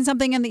have seen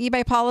something in the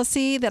eBay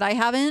policy that I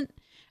haven't,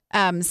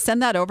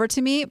 send that over to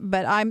me.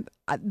 But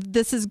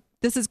this is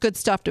good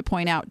stuff to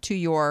point out to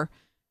your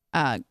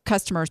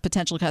customers,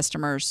 potential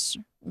customers,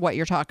 what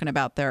you're talking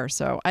about there.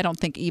 So I don't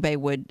think eBay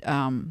would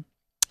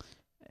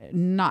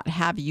not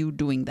have you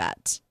doing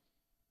that.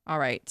 All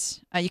right.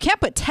 You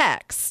can't put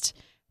text,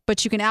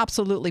 but you can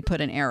absolutely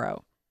put an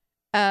arrow.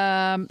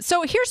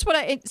 So here's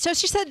what so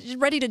she said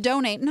ready to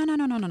donate.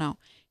 No.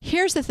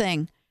 Here's the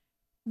thing.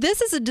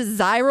 This is a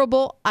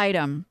desirable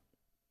item.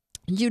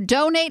 You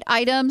donate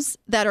items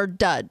that are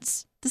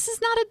duds. This is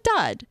not a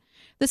dud.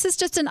 This is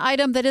just an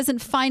item that isn't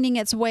finding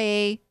its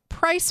way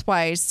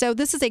price-wise. So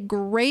this is a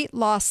great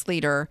loss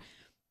leader,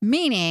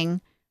 meaning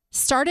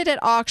started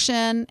at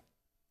auction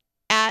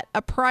at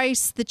a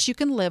price that you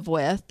can live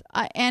with.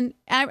 And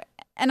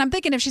I'm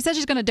thinking if she says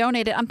she's going to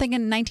donate it, I'm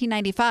thinking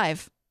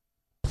 $19.95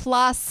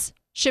 plus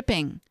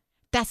shipping.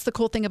 That's the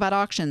cool thing about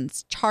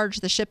auctions. Charge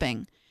the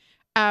shipping.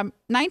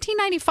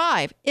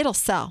 $19.95, it'll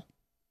sell.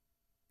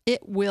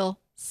 It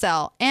will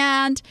sell.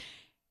 And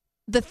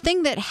the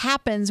thing that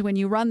happens when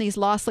you run these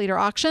loss leader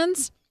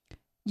auctions,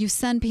 you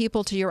send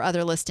people to your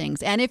other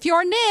listings. And if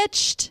you're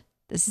niched,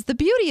 this is the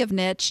beauty of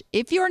niche.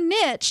 If you're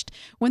niched,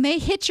 when they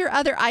hit your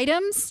other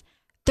items,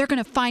 they're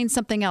going to find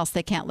something else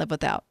they can't live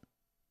without.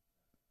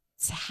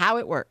 It's how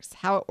it works.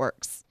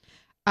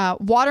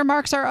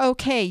 Watermarks are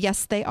okay.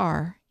 Yes, they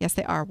are.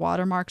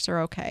 Watermarks are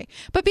okay.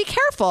 But be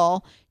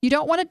careful. You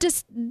don't want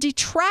to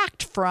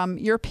detract from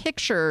your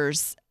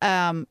pictures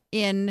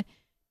in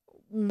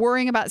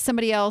worrying about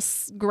somebody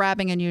else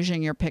grabbing and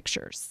using your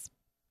pictures.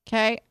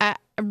 Okay?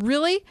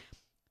 Really,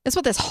 that's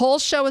what this whole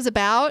show is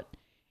about.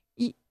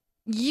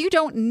 you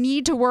don't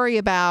need to worry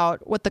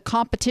about what the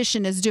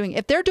competition is doing.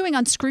 If they're doing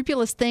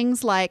unscrupulous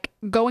things like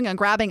going and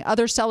grabbing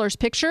other sellers'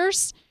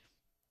 pictures,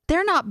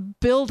 they're not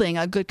building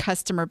a good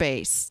customer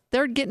base.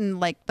 They're getting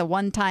like the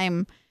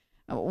one-time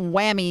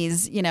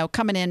whammies,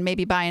 coming in,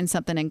 maybe buying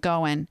something and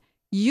going.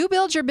 You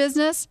build your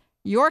business,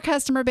 your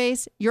customer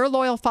base, your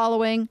loyal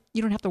following.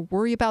 You don't have to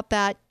worry about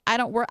that.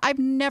 I've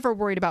never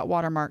worried about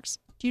watermarks.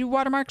 Do you do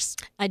watermarks?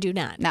 I do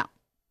not. No.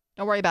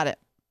 Don't worry about it.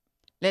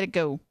 Let it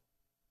go.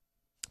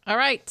 All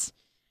right.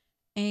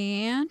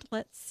 And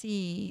let's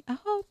see.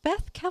 Oh,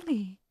 Beth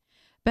Kelly.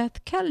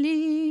 Beth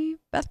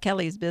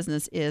Kelly's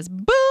business is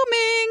booming.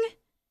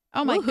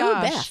 Oh, my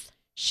gosh. Beth.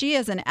 She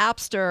is an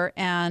appster,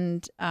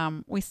 and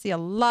we see a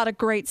lot of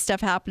great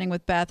stuff happening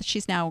with Beth.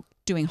 She's now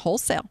doing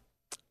wholesale.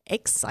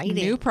 Exciting.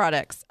 New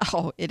products.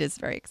 Oh, it is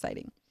very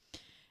exciting.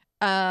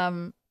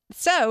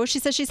 So she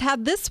says she's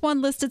had this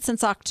one listed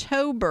since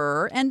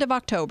October, end of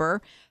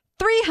October,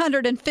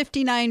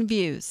 359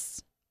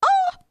 views.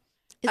 Oh!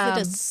 Is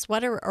it a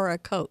sweater or a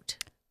coat?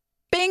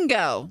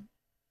 Bingo.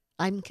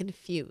 I'm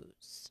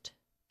confused.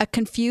 A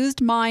confused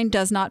mind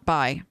does not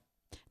buy.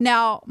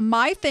 Now,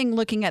 my thing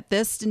looking at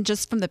this and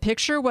just from the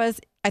picture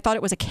was I thought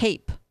it was a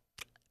cape.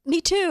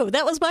 Me too.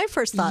 That was my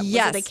first thought.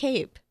 Yes. Was it a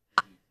cape?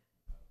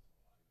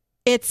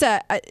 It's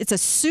a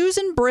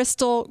Susan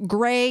Bristol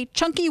gray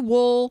chunky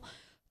wool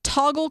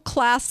toggle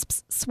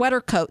clasps sweater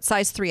coat,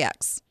 size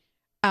 3X.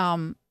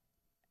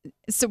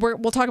 So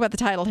we'll talk about the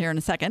title here in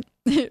a second.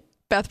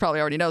 Beth probably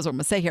already knows what I'm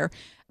going to say here.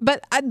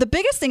 But the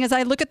biggest thing is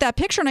I look at that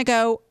picture and I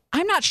go,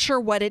 I'm not sure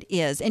what it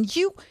is. And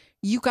you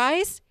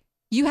guys,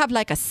 you have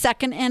like a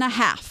second and a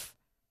half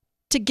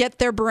to get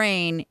their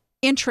brain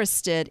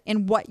interested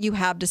in what you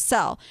have to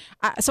sell.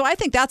 So I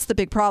think that's the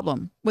big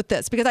problem with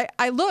this, because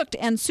I looked,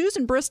 and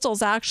Susan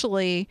Bristol's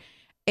actually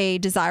a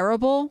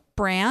desirable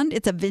brand.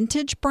 It's a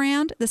vintage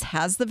brand. This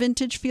has the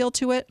vintage feel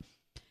to it.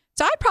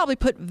 So I'd probably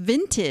put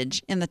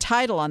vintage in the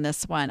title on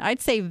this one.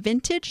 I'd say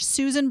vintage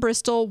Susan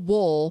Bristol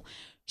wool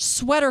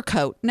sweater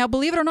coat. Now,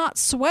 believe it or not,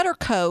 sweater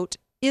coat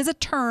is a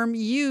term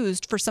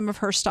used for some of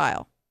her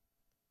style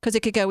because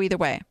it could go either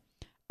way.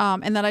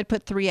 And then I'd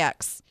put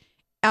 3X.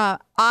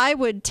 I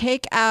would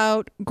take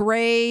out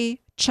gray,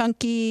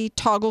 chunky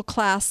toggle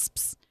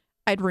clasps.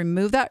 I'd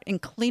remove that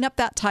and clean up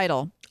that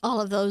title. All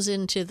of those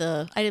into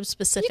the item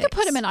specifics. You could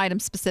put them in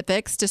item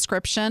specifics,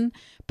 description,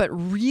 but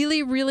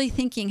really, really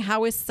thinking,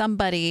 how is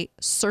somebody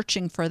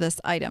searching for this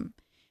item?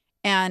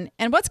 And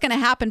what's going to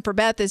happen for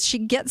Beth is she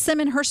gets them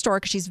in her store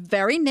because she's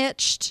very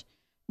niched.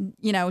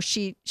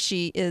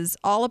 She is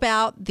all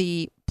about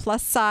the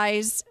plus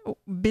size,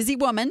 busy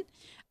woman.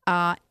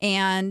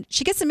 And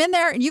she gets them in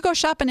there, and you go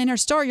shopping in her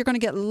store, you're going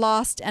to get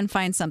lost and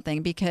find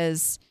something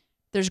because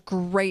there's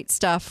great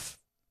stuff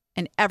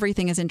and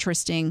everything is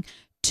interesting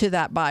to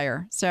that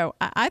buyer. So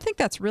I think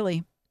that's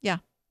really,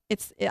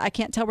 I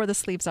can't tell where the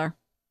sleeves are.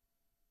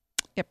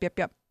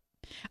 Yep.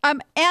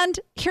 And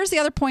here's the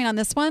other point on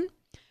this one.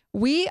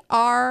 We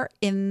are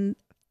in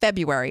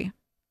February.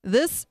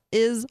 This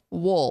is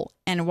wool.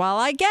 And while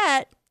I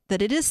get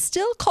that it is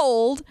still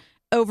cold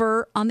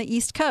over on the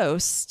East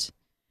Coast,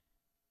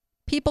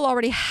 people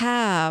already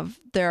have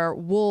their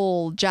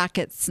wool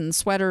jackets and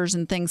sweaters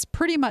and things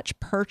pretty much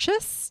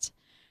purchased.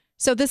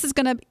 So this is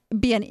going to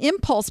be an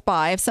impulse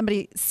buy if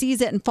somebody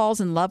sees it and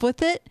falls in love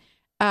with it.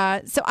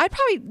 So I'd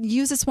probably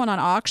use this one on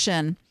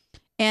auction.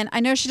 And I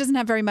know she doesn't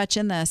have very much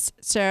in this.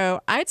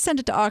 So I'd send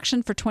it to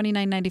auction for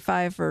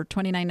 $29.95 or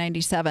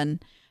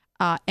 $29.97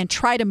 and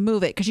try to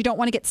move it because you don't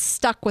want to get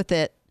stuck with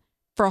it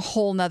for a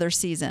whole nother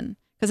season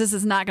because this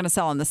is not going to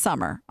sell in the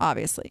summer,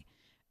 obviously.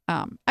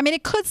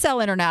 It could sell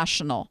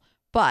international,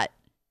 but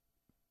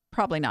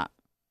probably not.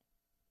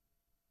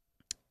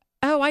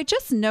 Oh, I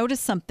just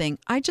noticed something.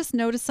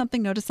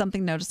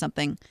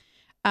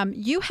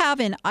 You have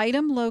an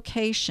item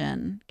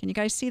location. Can you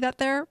guys see that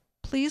there?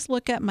 Please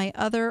look at my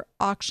other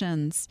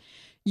auctions.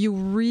 You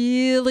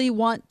really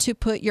want to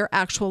put your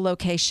actual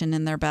location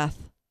in there, Beth.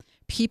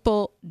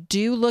 People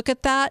do look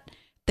at that.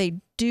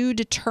 They do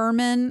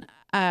determine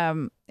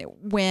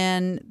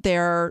when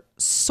they're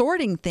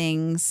sorting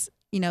things,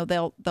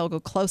 they'll go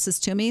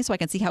closest to me so I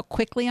can see how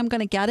quickly I'm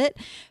going to get it.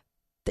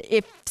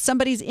 If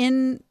somebody's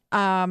in,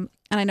 and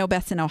I know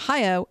Beth's in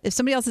Ohio, if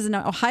somebody else is in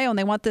Ohio and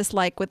they want this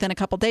like within a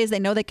couple days, they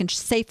know they can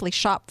safely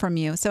shop from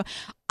you. So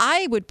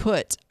I would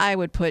put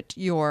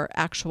your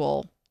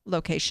actual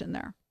location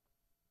there.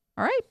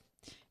 All right.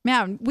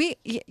 Man, we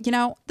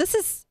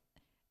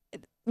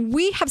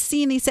have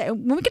seen these.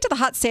 When we get to the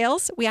hot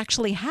sales, we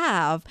actually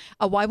have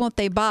a Why Won't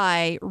They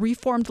Buy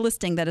reformed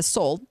listing that is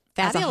sold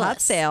as a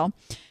hot sale.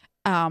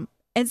 And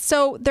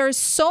so there's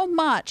so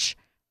much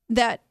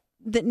that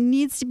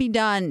needs to be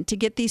done to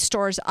get these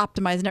stores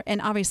optimized.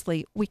 And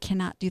obviously, we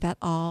cannot do that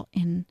all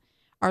in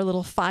our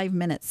little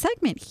 5-minute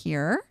segment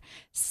here.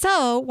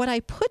 So what I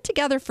put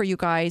together for you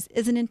guys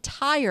is an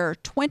entire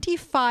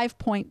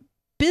 25-point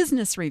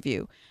business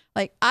review.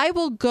 Like, I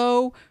will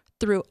go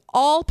through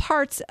all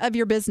parts of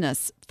your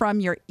business, from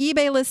your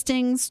eBay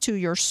listings to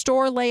your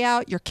store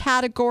layout, your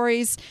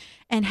categories,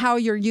 and how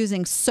you're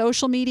using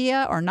social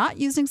media or not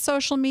using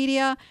social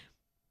media.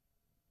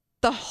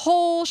 The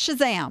whole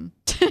shazam.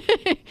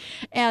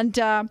 And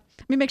let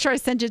me make sure I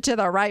send you to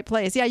the right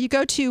place. Yeah, you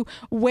go to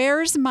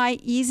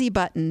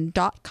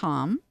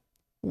where'smyeasybutton.com,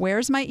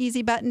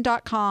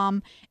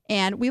 where'smyeasybutton.com,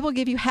 and we will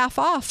give you half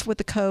off with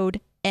the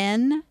code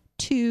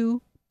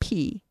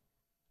N2P.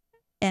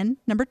 N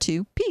number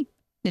 2P,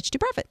 niche to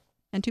profit,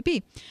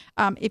 N2P.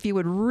 If you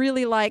would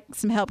really like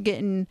some help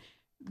getting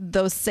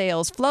those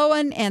sales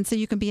flowing, and so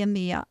you can be in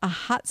the a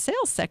hot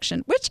sales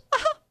section, which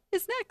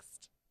is next.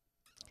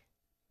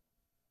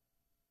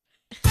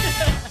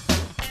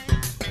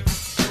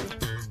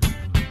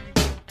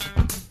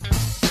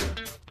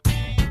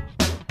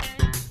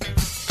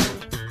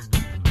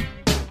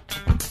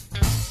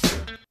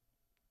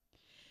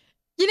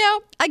 You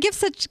know, I give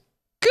such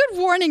good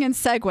warning and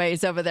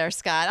segues over there,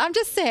 Scott. I'm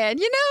just saying,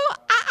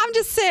 I'm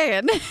just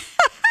saying.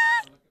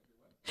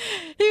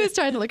 He was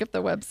trying to look up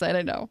the website,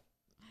 I know.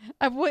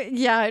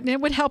 Yeah, and it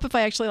would help if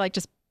I actually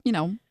just,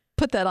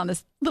 put that on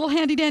this little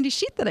handy dandy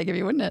sheet that I give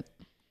you, wouldn't it?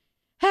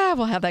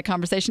 We'll have that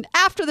conversation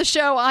after the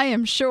show, I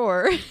am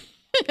sure.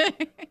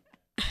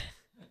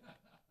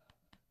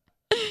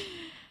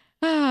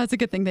 It's a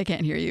good thing they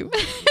can't hear you.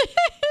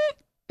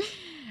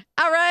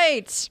 All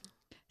right.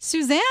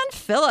 Suzanne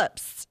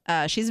Phillips.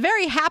 She's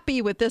very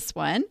happy with this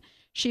one.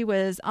 She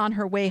was on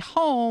her way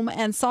home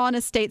and saw an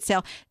estate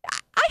sale.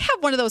 I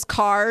have one of those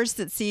cars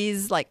that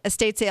sees like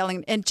estate sale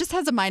and just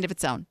has a mind of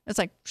its own. It's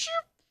like, shoo.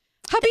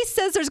 Hubby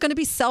says there's going to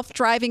be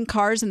self-driving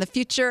cars in the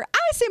future. I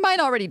say mine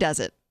already does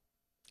it.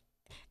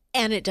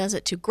 And it does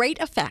it to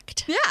great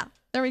effect. Yeah,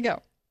 there we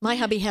go. My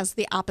hubby has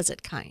the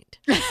opposite kind.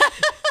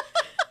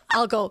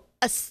 I'll go,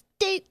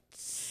 estate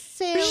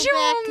sale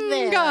back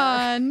there.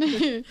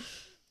 Gone.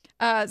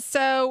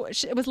 So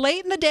it was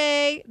late in the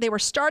day. They were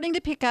starting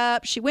to pick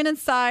up. She went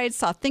inside,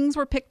 saw things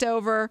were picked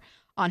over.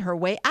 On her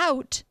way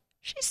out,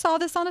 she saw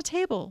this on a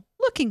table,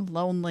 looking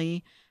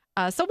lonely.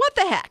 So what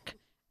the heck?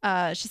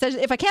 She said,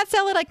 if I can't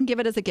sell it, I can give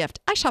it as a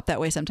gift. I shop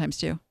that way sometimes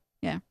too.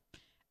 Yeah.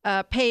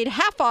 Paid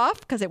half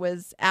off because it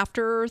was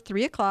after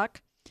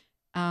 3:00.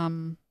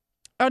 $3.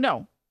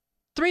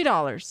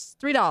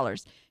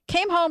 $3.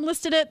 Came home,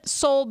 listed it,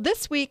 sold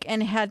this week,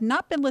 and had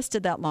not been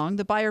listed that long.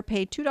 The buyer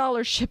paid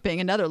 $2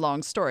 shipping. Another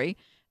long story.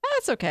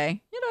 That's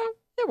okay.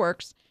 It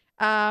works.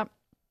 But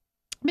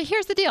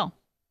here's the deal.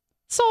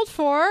 Sold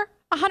for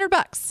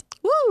 $100.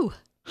 Woo!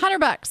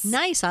 $100.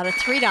 Nice, out of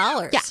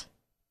 $3. Yeah.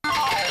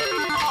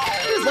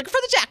 He was looking for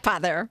the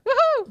jackpot there.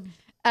 Woohoo!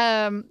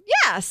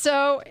 Yeah,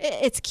 so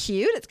it's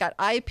cute. It's got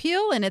eye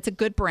appeal, and it's a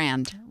good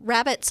brand.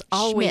 Rabbits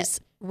always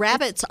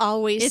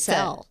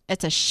sell.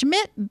 It's a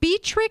Schmidt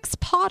Beatrix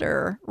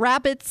Potter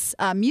Rabbits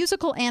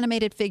musical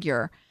animated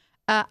figure.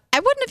 I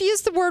wouldn't have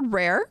used the word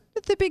rare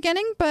at the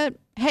beginning, but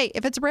hey,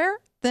 if it's rare,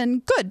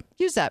 then good,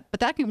 use that. But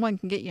that one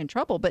can get you in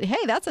trouble. But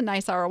hey, that's a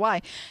nice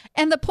ROI.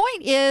 And the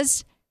point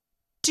is,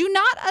 do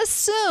not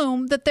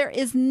assume that there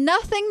is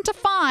nothing to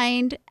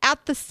find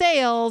at the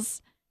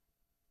sales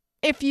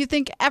if you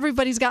think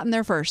everybody's gotten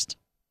there first.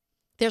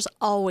 There's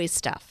always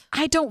stuff.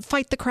 I don't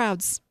fight the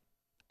crowds.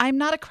 I'm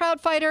not a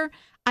crowd fighter.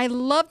 I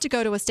love to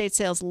go to estate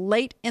sales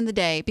late in the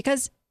day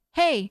because,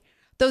 hey,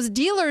 those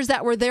dealers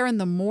that were there in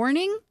the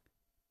morning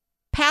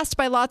passed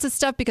by lots of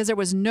stuff because there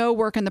was no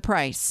work in the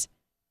price.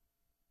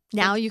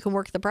 Now you can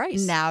work the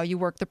price. Now you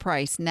work the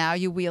price. Now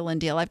you wheel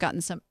and deal. I've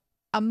gotten some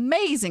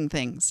amazing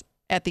things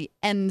at the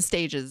end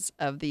stages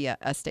of the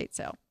estate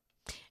sale.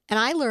 And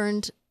I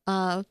learned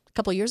a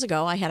couple of years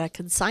ago, I had a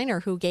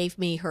consignor who gave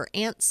me her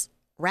aunt's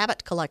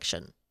rabbit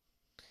collection.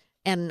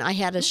 And I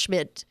had a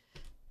Schmidt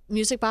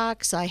music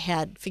box. I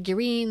had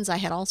figurines. I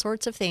had all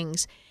sorts of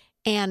things.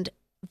 And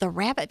the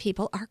rabbit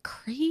people are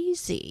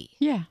crazy.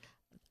 Yeah.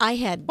 I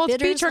had bidders.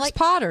 It's Beatrix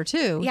Potter,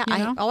 too. Yeah.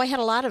 I had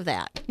a lot of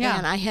that. Yeah.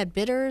 And I had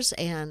bidders,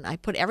 and I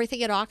put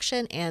everything at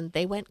auction, and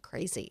they went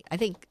crazy. I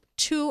think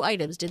 2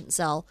 items didn't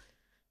sell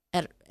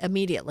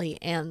immediately,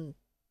 and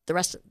the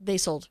rest, they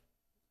sold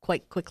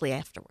quite quickly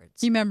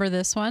afterwards. You remember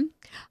this one?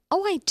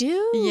 Oh, I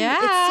do. Yeah.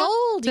 It's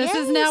sold. This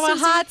is now a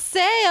hot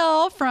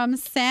sale from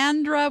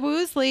Sandra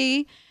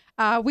Woosley.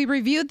 We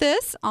reviewed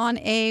this on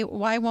a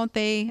Why Won't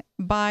They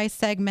Buy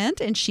segment,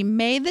 and she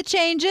made the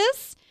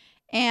changes,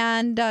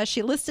 and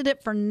she listed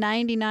it for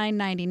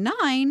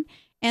 $99.99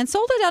 and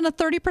sold it on a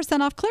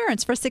 30% off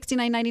clearance for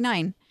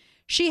 $69.99.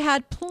 She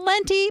had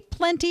plenty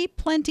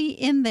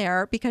in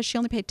there because she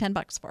only paid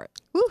 $10 for it.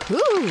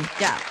 Woohoo!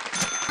 Yeah.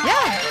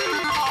 Yeah.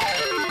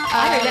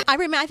 I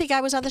remember. I think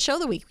I was on the show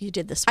the week you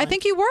did this one. I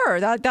think you were.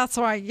 That's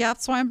why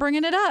I'm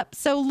bringing it up.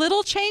 So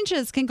little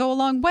changes can go a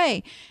long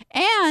way.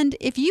 And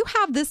if you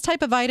have this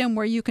type of item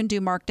where you can do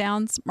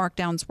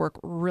markdowns work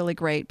really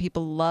great.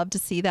 People love to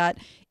see that.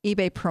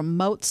 eBay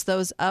promotes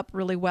those up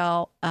really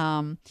well.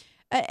 And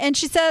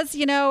she says,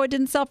 it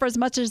didn't sell for as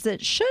much as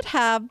it should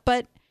have.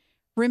 But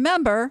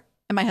remember,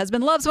 and my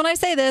husband loves when I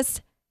say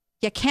this,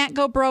 you can't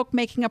go broke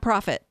making a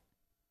profit.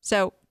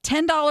 So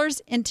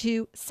 $10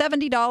 into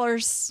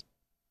 $70.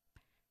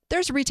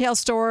 There's retail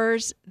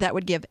stores that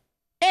would give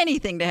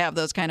anything to have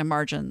those kind of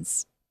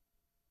margins.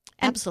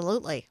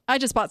 Absolutely. I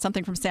just bought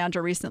something from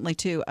Sandra recently,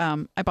 too.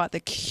 I bought the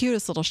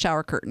cutest little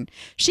shower curtain.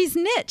 She's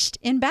niched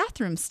in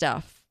bathroom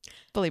stuff,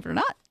 believe it or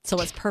not. So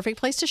it's a perfect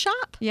place to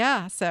shop.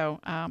 Yeah. So,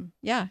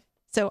 yeah.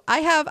 So I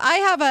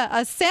have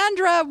a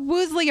Sandra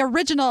Woosley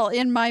original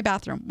in my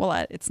bathroom.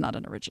 Well, it's not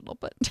an original,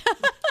 but...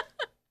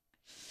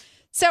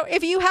 So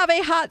if you have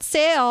a hot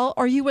sale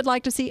or you would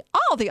like to see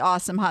all the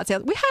awesome hot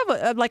sales, we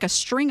have like a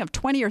string of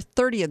 20 or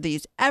 30 of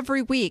these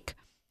every week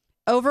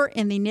over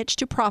in the Niche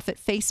to Profit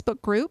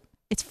Facebook group.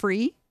 It's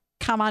free.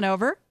 Come on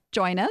over.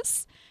 Join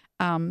us.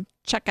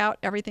 Check out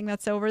everything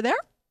that's over there.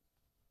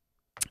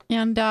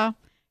 And,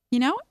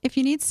 if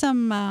you need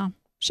some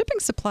shipping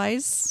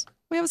supplies,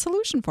 we have a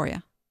solution for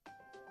you.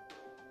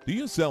 Do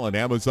you sell on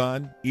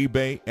Amazon,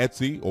 eBay,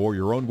 Etsy, or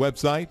your own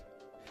website?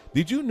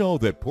 Did you know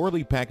that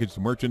poorly packaged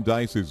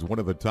merchandise is one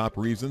of the top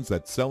reasons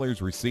that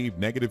sellers receive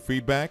negative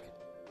feedback?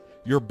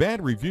 Your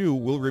bad review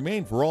will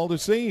remain for all to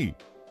see.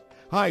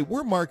 Hi,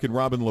 we're Mark and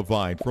Robin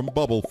Levine from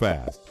Bubble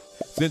Fast.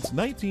 Since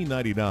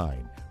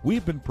 1999,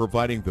 we've been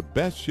providing the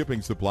best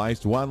shipping supplies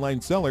to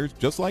online sellers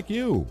just like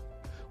you.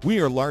 We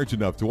are large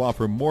enough to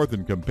offer more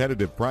than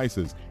competitive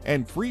prices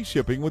and free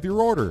shipping with your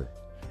order.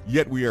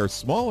 Yet we are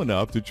small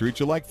enough to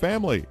treat you like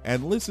family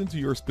and listen to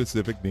your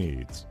specific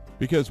needs.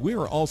 Because we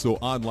are also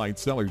online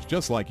sellers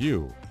just like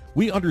you,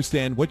 we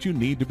understand what you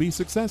need to be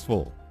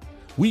successful.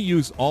 We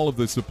use all of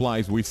the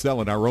supplies we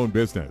sell in our own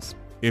business.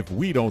 If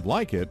we don't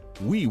like it,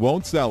 we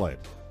won't sell it.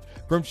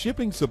 From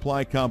shipping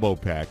supply combo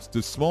packs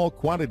to small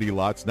quantity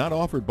lots not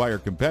offered by our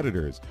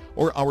competitors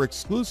or our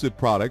exclusive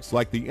products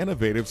like the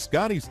innovative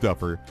Scotty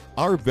Stuffer,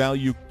 our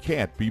value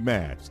can't be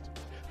matched.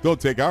 Don't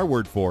take our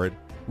word for it.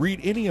 Read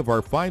any of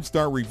our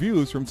 5-star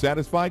reviews from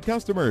satisfied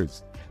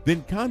customers.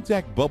 Then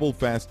contact Bubble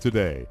Fast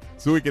today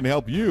so we can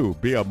help you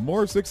be a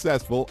more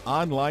successful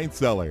online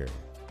seller.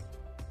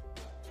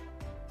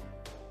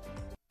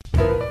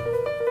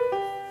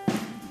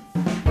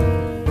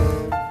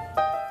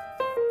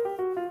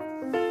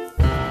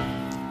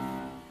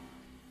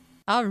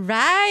 All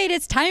right,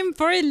 it's time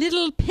for a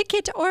little pick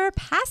it or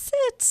pass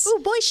it. Ooh,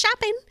 boy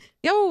shopping.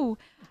 Yo,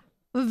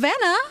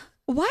 Vanna,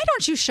 why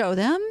don't you show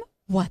them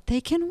what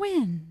they can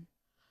win?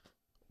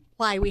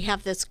 Why, we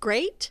have this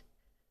great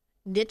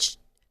niche.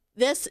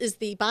 This is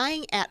the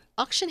Buying at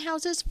Auction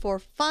Houses for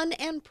Fun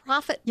and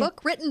Profit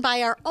book written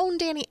by our own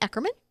Danny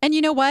Eckerman. And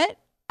you know what?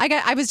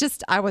 I was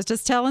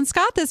just telling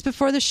Scott this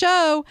before the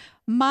show.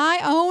 My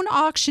own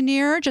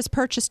auctioneer just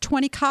purchased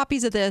 20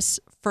 copies of this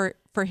for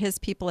his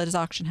people at his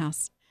auction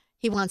house.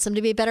 He wants them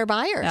to be better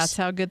buyers. That's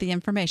how good the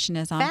information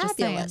is. I'm just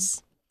saying.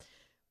 Fabulous.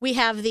 We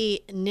have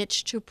the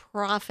Niche to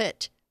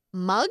Profit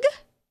mug.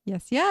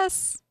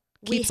 Yes.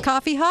 Keeps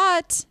coffee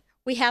hot.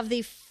 We have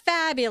the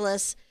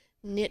fabulous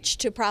Niche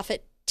to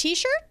Profit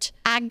t-shirt.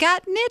 I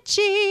got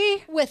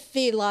Niche with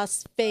the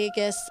Las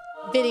Vegas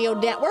Video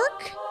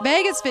Network.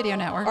 Vegas Video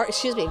Network. Or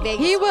excuse me,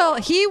 Vegas. He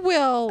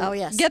will Oh,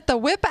 yes. get the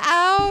whip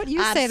out.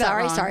 You I'm say that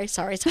sorry, wrong.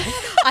 sorry.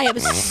 I am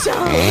so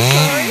sorry.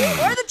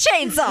 Or the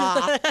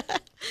chainsaw.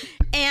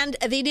 And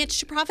the Niche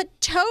to Profit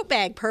tote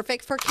bag,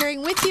 perfect for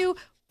carrying with you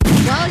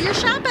while you're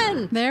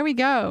shopping. There we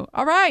go.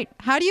 All right.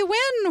 How do you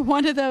win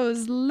one of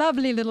those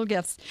lovely little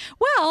gifts?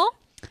 Well,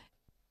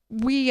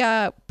 we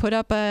put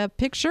up a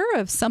picture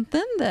of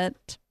something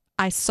that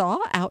I saw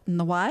out in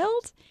the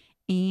wild,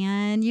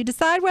 and you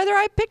decide whether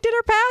I picked it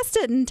or passed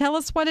it and tell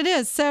us what it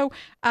is. So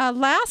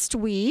last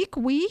week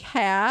we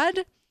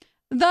had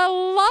the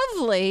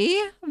lovely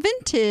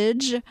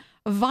vintage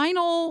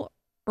vinyl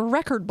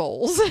record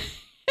bowls.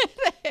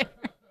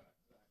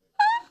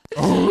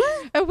 We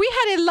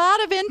had a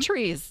lot of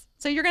entries,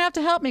 so you're going to have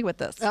to help me with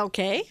this.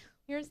 Okay.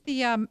 Here's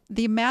the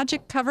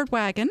magic covered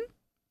wagon.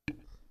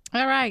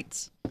 All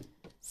right.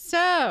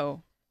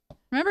 So,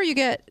 remember, you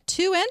get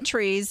 2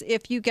 entries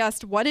if you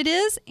guessed what it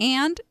is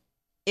and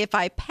if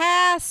I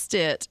passed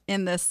it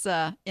in this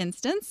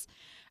instance.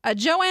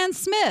 Joanne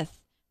Smith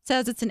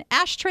says it's an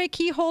ashtray,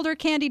 key holder,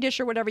 candy dish,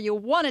 or whatever you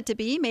want it to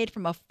be, made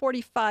from a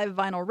 45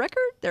 vinyl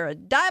record. They're a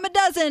dime a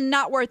dozen,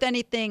 not worth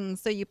anything,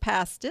 so you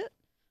passed it.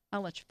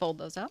 I'll let you fold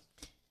those up.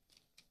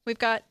 We've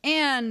got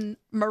Anne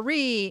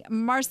Marie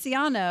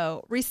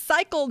Marciano,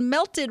 recycled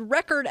melted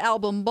record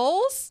album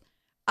bowls.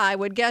 I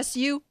would guess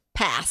you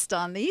passed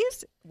on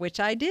these, which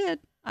I did.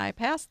 I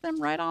passed them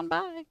right on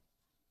by.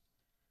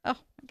 Oh,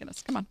 my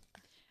goodness. Come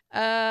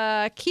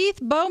on. Keith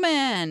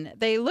Bowman.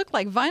 They look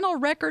like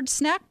vinyl record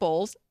snack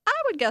bowls. I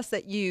would guess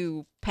that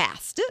you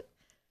passed it.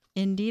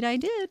 Indeed, I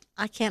did.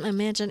 I can't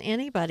imagine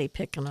anybody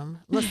picking them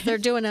unless they're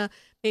doing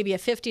maybe a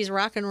 50s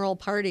rock and roll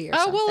party or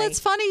something. Oh, well, it's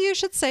funny you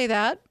should say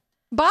that.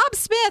 Bob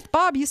Smith.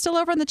 Bob, you still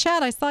over in the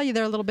chat? I saw you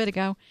there a little bit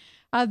ago.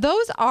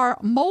 Those are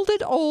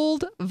molded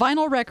old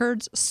vinyl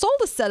records. Sold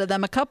a set of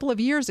them a couple of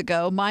years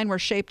ago. Mine were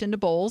shaped into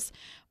bowls.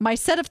 My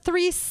set of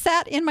 3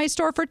 sat in my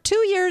store for 2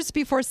 years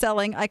before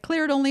selling. I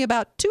cleared only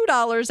about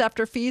 $2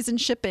 after fees and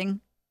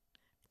shipping.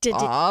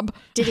 Bob.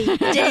 Did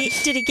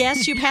he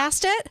guess you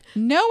passed it?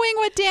 Knowing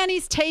what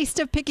Danny's taste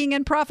of picking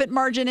and profit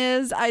margin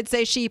is, I'd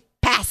say she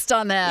passed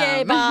on them.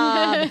 Yay,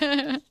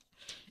 Bob.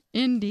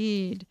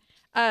 Indeed.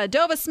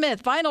 Dova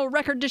Smith, vinyl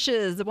record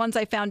dishes. The ones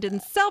I found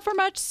didn't sell for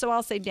much, so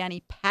I'll say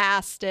Danny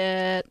passed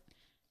it.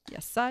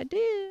 Yes, I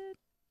did.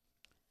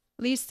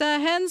 Lisa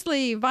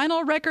Hensley,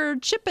 vinyl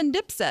record chip and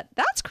dip set.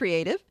 That's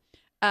creative.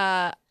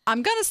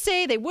 I'm going to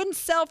say they wouldn't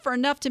sell for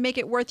enough to make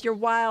it worth your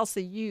while, so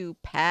you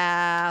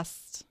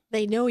passed.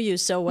 They know you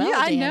so well,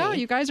 Yeah, Danny. I know.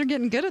 You guys are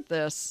getting good at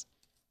this.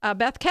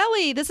 Beth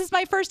Kelly, this is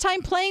my first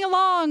time playing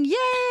along.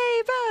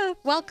 Yay, Beth.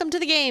 Welcome to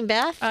the game,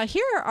 Beth.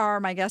 Here are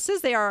my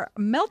guesses. They are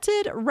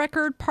melted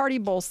record party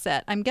bowl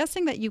set. I'm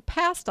guessing that you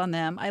passed on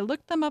them. I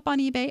looked them up on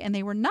eBay, and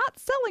they were not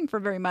selling for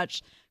very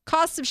much.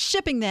 Costs of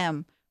shipping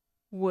them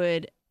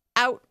would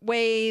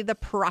outweigh the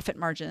profit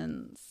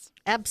margins.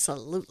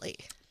 Absolutely.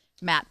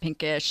 Matt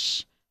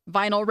Pinkish.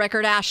 Vinyl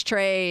record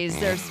ashtrays.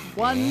 There's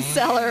one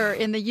seller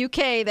in the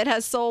UK that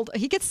has sold,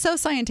 he gets so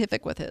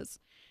scientific with his,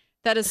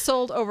 that has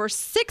sold over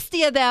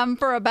 60 of them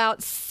for about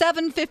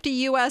 $7.50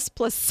 US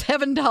plus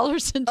 $7 in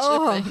shipping.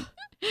 Oh,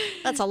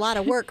 that's a lot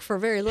of work for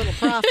very little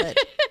profit.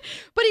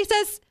 But he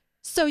says,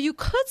 so you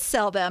could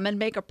sell them and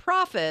make a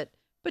profit,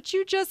 but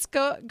you just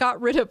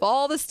got rid of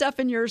all the stuff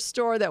in your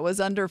store that was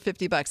under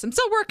 $50. I'm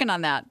still working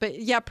on that. But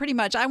yeah, pretty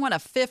much. I want a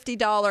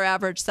 $50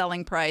 average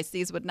selling price.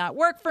 These would not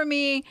work for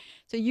me.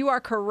 So you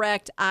are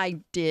correct. I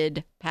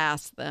did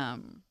pass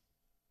them.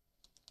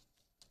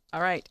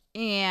 All right.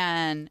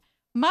 And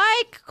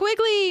Mike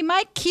Quigley,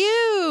 Mike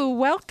Q,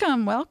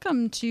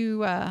 welcome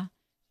to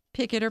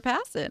Pick It or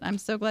Pass It. I'm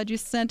so glad you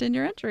sent in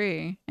your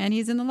entry. And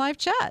he's in the live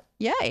chat.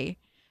 Yay.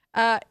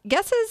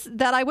 Guesses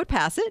that I would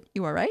pass it.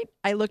 You are right.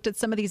 I looked at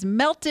some of these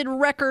melted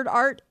record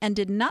art and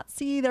did not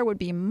see there would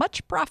be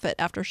much profit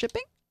after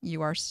shipping.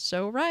 You are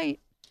so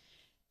right.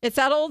 It's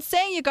that old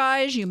saying, you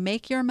guys, you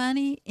make your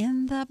money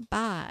in the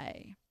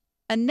buy.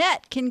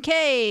 Annette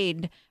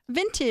Kincaid,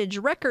 vintage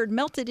record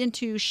melted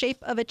into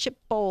shape of a chip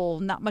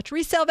bowl. Not much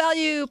resale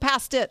value.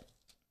 Passed it.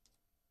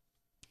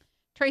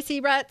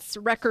 Tracy Retz,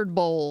 record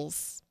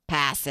bowls.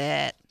 Pass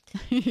it.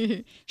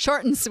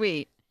 Short and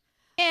sweet.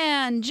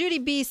 And Judy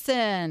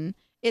Beeson,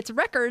 it's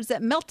records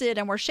that melted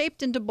and were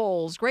shaped into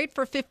bowls. Great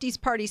for 50s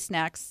party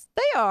snacks.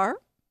 They are.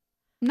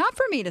 Not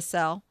for me to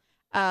sell.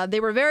 They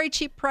were very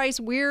cheap price,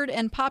 weird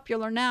and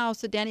popular now,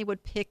 so Danny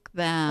would pick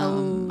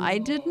them. Oh. I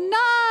did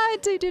not.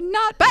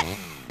 But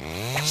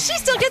she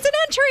still gets an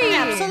entry.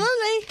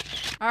 Absolutely.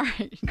 All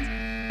right.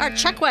 Our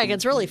chuck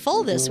wagon's really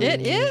full this week.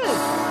 It is.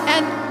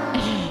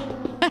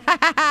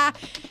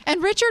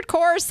 And Richard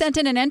Core sent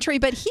in an entry,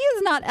 but he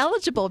is not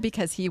eligible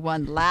because he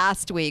won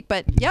last week.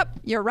 But yep,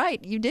 you're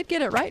right. You did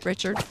get it right,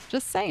 Richard.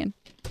 Just saying.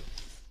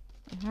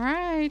 All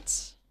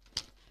right.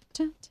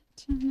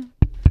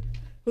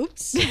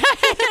 Oops.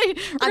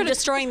 I'm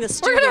destroying the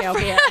studio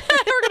here.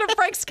 We're going to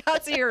break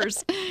Scott's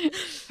ears.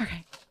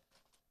 Okay.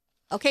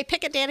 Okay,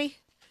 pick it, Danny.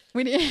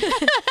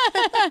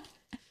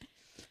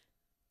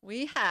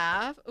 We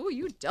have,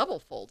 you double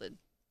folded.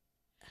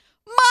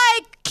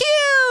 Mike Q,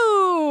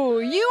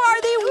 you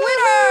are the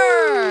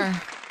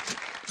winner.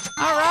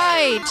 All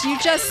right. You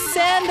just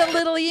send a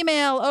little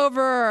email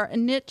over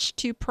niche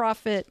to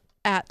profit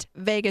at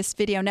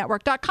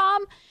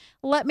vegasvideonetwork.com.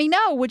 Let me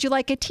know. Would you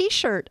like a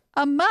t-shirt,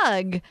 a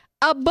mug,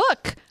 a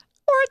book,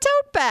 or a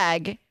tote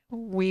bag?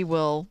 We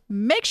will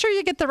make sure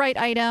you get the right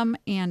item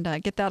and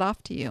get that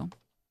off to you.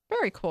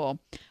 Very cool.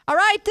 All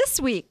right.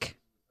 This week,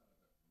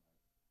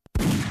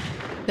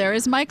 there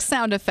is Mike's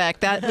sound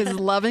effect. That was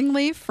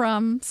lovingly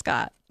from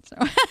Scott. So.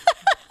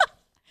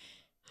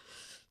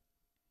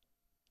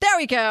 There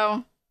we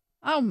go.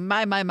 Oh,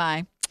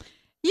 my.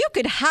 You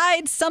could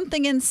hide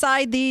something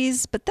inside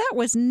these, but that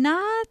was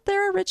not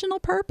their original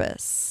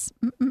purpose.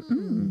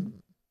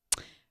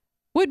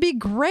 Would be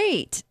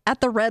great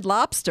at the Red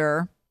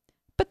Lobster,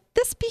 but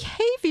this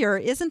behavior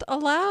isn't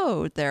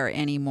allowed there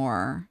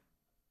anymore.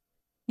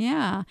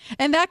 Yeah.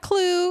 And that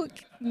clue,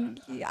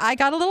 I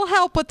got a little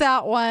help with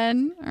that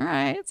one. All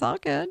right. It's all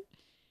good.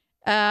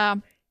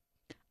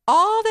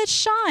 All that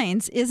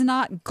shines is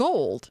not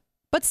gold,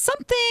 but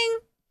something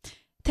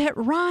that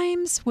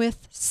rhymes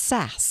with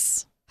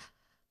sass.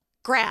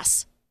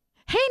 Grass.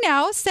 Hey,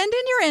 now, send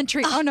in your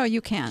entry. Oh, no,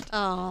 you can't.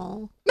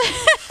 Oh.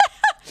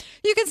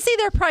 You can see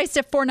they're priced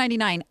at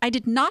 $4.99. I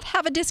did not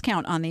have a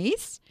discount on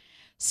these.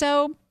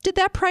 So did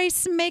that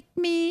price make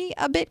me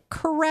a bit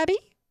crabby?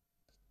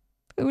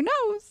 Who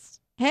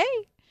knows? Hey,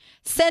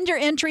 send your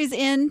entries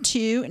in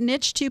to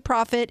niche to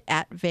profit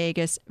at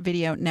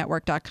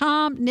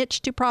vegasvideonetwork.com.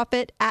 Niche to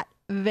profit at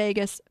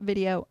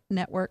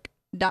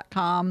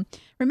vegasvideonetwork.com.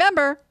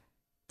 Remember,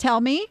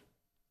 tell me,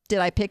 did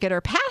I pick it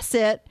or pass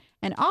it?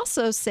 And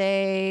also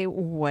say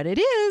what it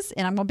is.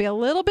 And I'm going to be a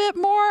little bit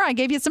more. I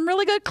gave you some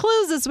really good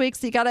clues this week,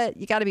 so you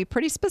gotta be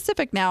pretty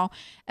specific now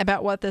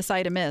about what this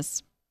item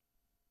is.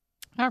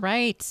 All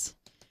right.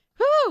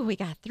 Whew, we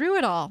got through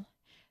it all.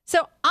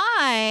 So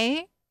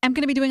I am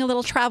going to be doing a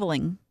little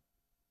traveling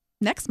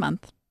next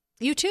month.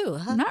 You too,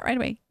 huh? Not right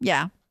away.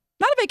 Yeah.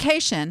 Not a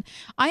vacation.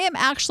 I am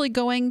actually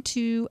going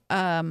to,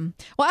 I've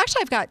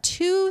got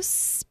 2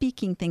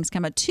 speaking things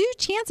coming up. 2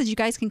 chances you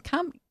guys can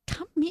come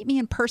meet me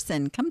in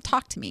person. Come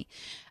talk to me.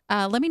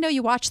 Let me know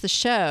you watch the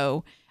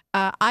show.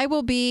 I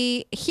will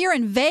be here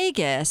in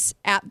Vegas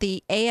at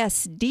the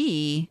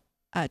ASD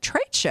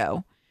trade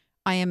show.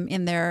 I am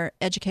in their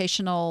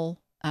educational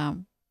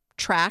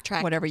track,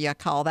 whatever you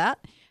call that.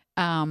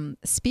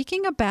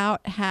 Speaking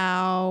about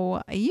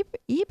how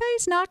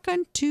eBay's not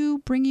going to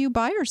bring you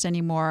buyers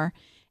anymore,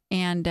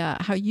 and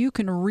how you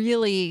can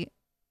really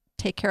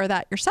take care of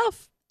that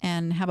yourself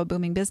and have a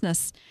booming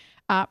business.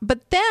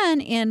 But then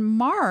in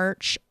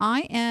March,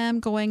 I am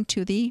going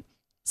to the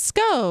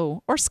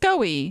SCOE or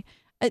SCOE.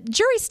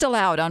 Jury's still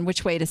out on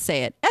which way to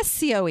say it.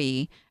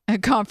 SCOE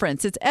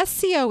conference. It's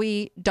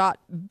scoe.biz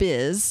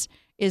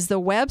is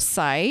the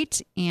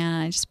website.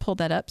 And I just pulled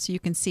that up so you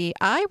can see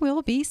I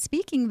will be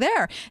speaking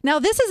there. Now,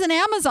 this is an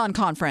Amazon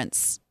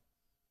conference.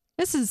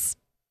 This is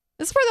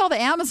where all the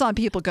Amazon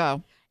people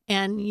go.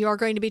 And you're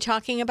going to be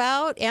talking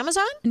about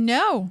Amazon?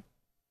 No.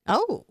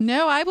 Oh.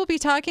 No, I will be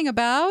talking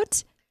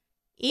about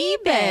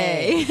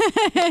eBay.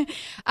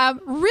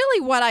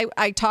 Really what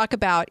I talk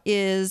about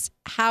is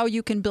how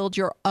you can build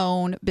your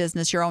own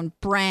business, your own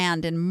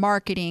brand and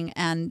marketing,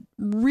 and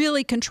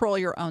really control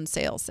your own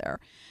sales there.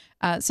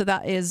 So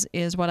that is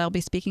what I'll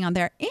be speaking on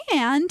there.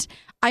 And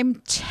I'm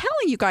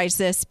telling you guys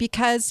this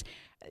because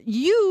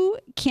you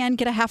can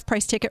get a half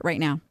price ticket right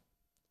now.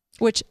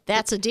 Which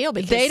that's a deal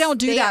because they don't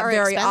do that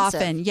very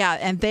expensive. often. Yeah,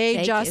 and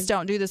they just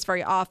don't do this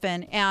very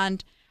often.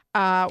 And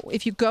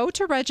if you go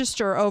to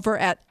register over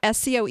at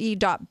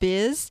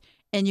scoe.biz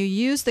and you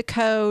use the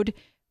code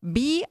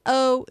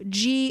BOGO1,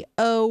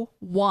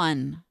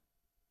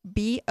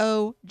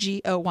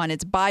 BOGO1,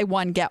 it's buy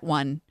one get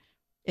one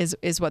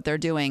is what they're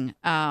doing.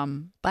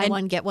 Buy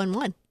one get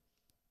one.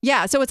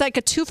 Yeah, so it's like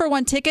a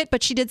 2-for-1 ticket.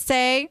 But she did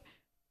say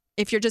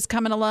if you're just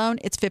coming alone,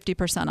 it's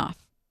 50% off.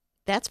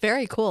 That's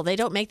very cool. They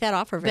don't make that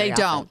offer very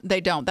often. They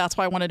don't. That's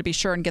why I wanted to be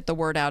sure and get the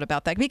word out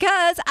about that,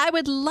 because I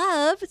would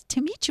love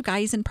to meet you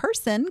guys in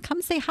person.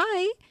 Come say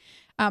hi.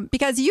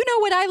 Because you know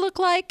what I look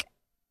like.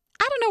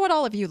 I don't know what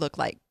all of you look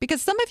like, because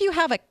some of you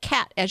have a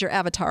cat as your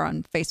avatar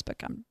on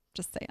Facebook. I'm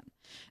just saying.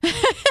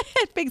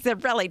 It makes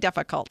it really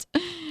difficult.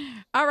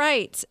 All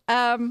right.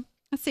 Let's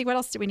see. What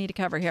else do we need to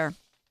cover here?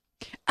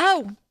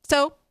 Oh,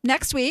 so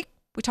next week,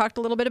 we talked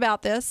a little bit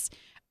about this.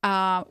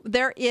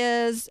 There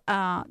is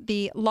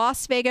the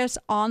Las Vegas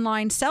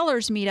Online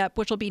Sellers Meetup,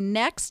 which will be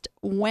next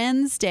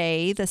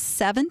Wednesday, the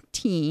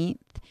 17th.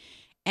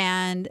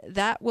 And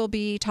that will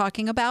be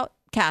talking about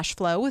cash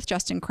flow with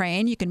Justin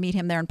Crane. You can meet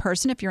him there in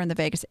person if you're in the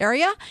Vegas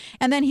area.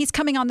 And then he's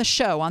coming on the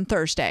show on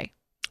Thursday.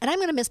 And I'm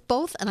going to miss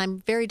both, and I'm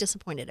very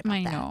disappointed about that.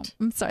 I know.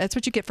 I'm sorry. That's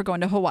what you get for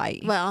going to Hawaii.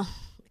 Well,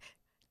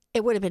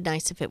 it would have been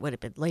nice if it would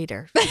have been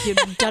later.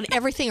 You've done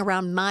everything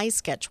around my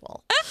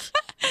schedule.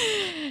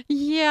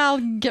 Yeah, I'll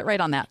get right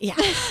on that. Yeah.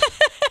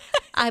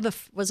 I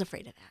was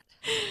afraid of that.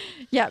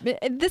 Yeah,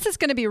 this is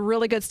going to be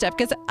really good stuff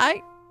because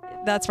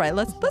that's right.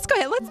 Let's go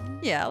ahead.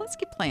 Let's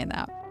keep playing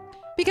that.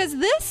 Because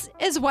this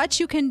is what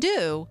you can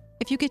do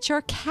if you get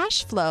your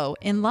cash flow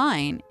in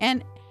line.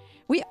 And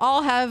we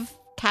all have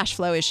cash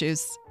flow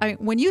issues. I mean,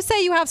 when you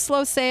say you have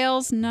slow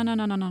sales,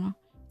 no.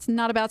 It's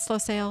not about slow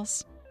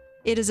sales.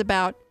 It is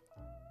about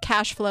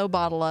cash flow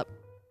bottle up.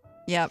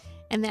 Yep.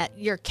 And that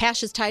your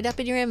cash is tied up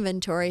in your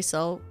inventory,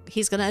 so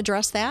he's going to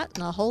address that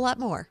and a whole lot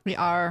more. We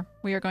are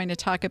going to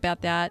talk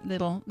about that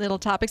little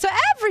topic, so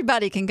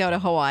everybody can go to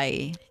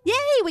Hawaii. Yay!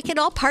 We can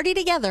all party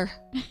together.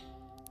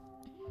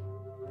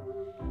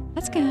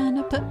 That's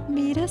gonna put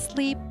me to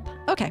sleep.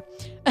 Okay.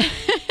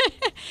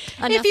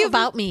 Enough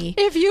about me.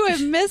 If you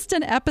have missed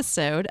an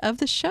episode of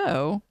the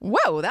show,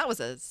 whoa, that was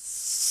a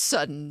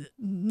sudden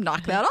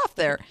knock that off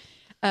there.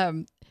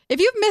 If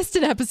you've missed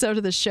an episode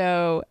of the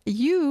show,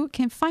 you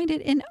can find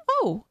it in,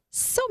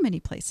 so many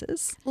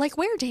places. Like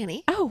where,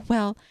 Danny? Oh,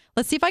 well,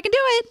 let's see if I can do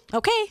it.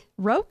 Okay.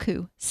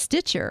 Roku,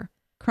 Stitcher,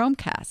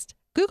 Chromecast,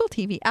 Google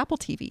TV, Apple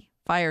TV,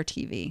 Fire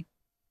TV.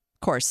 Of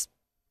course,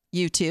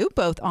 YouTube,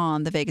 both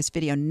on the Vegas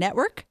Video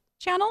Network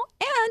channel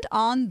and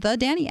on the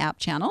Danny app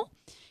channel.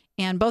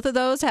 And both of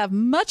those have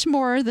much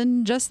more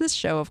than just this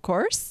show, of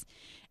course.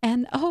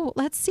 And,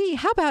 let's see.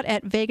 How about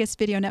at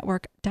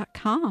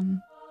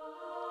VegasVideoNetwork.com?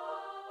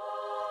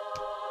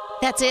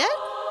 That's it?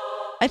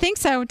 I think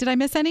so. Did I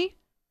miss any?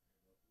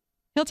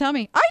 He'll tell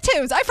me.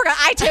 iTunes. I forgot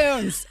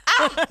iTunes.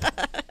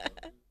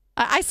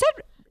 I said,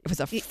 it was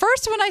the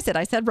first one I said.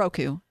 I said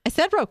Roku.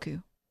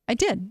 I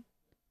did.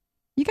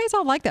 You guys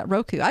all like that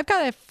Roku. I've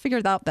got to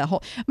figure out that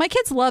whole. My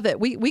kids love it.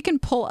 We can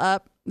pull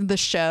up the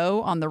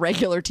show on the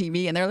regular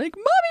TV and they're like,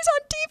 Mommy's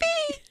on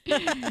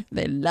TV.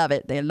 They love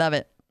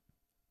it.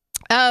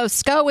 Oh,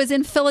 SCOE is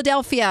in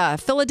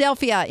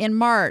Philadelphia in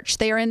March.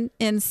 They are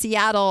in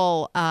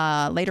Seattle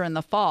later in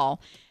the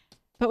fall.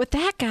 But with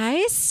that,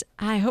 guys,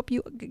 I hope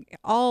you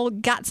all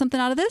got something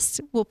out of this.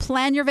 We'll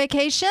plan your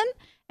vacation.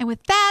 And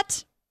with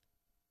that,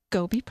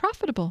 go be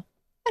profitable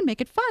and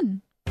make it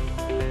fun.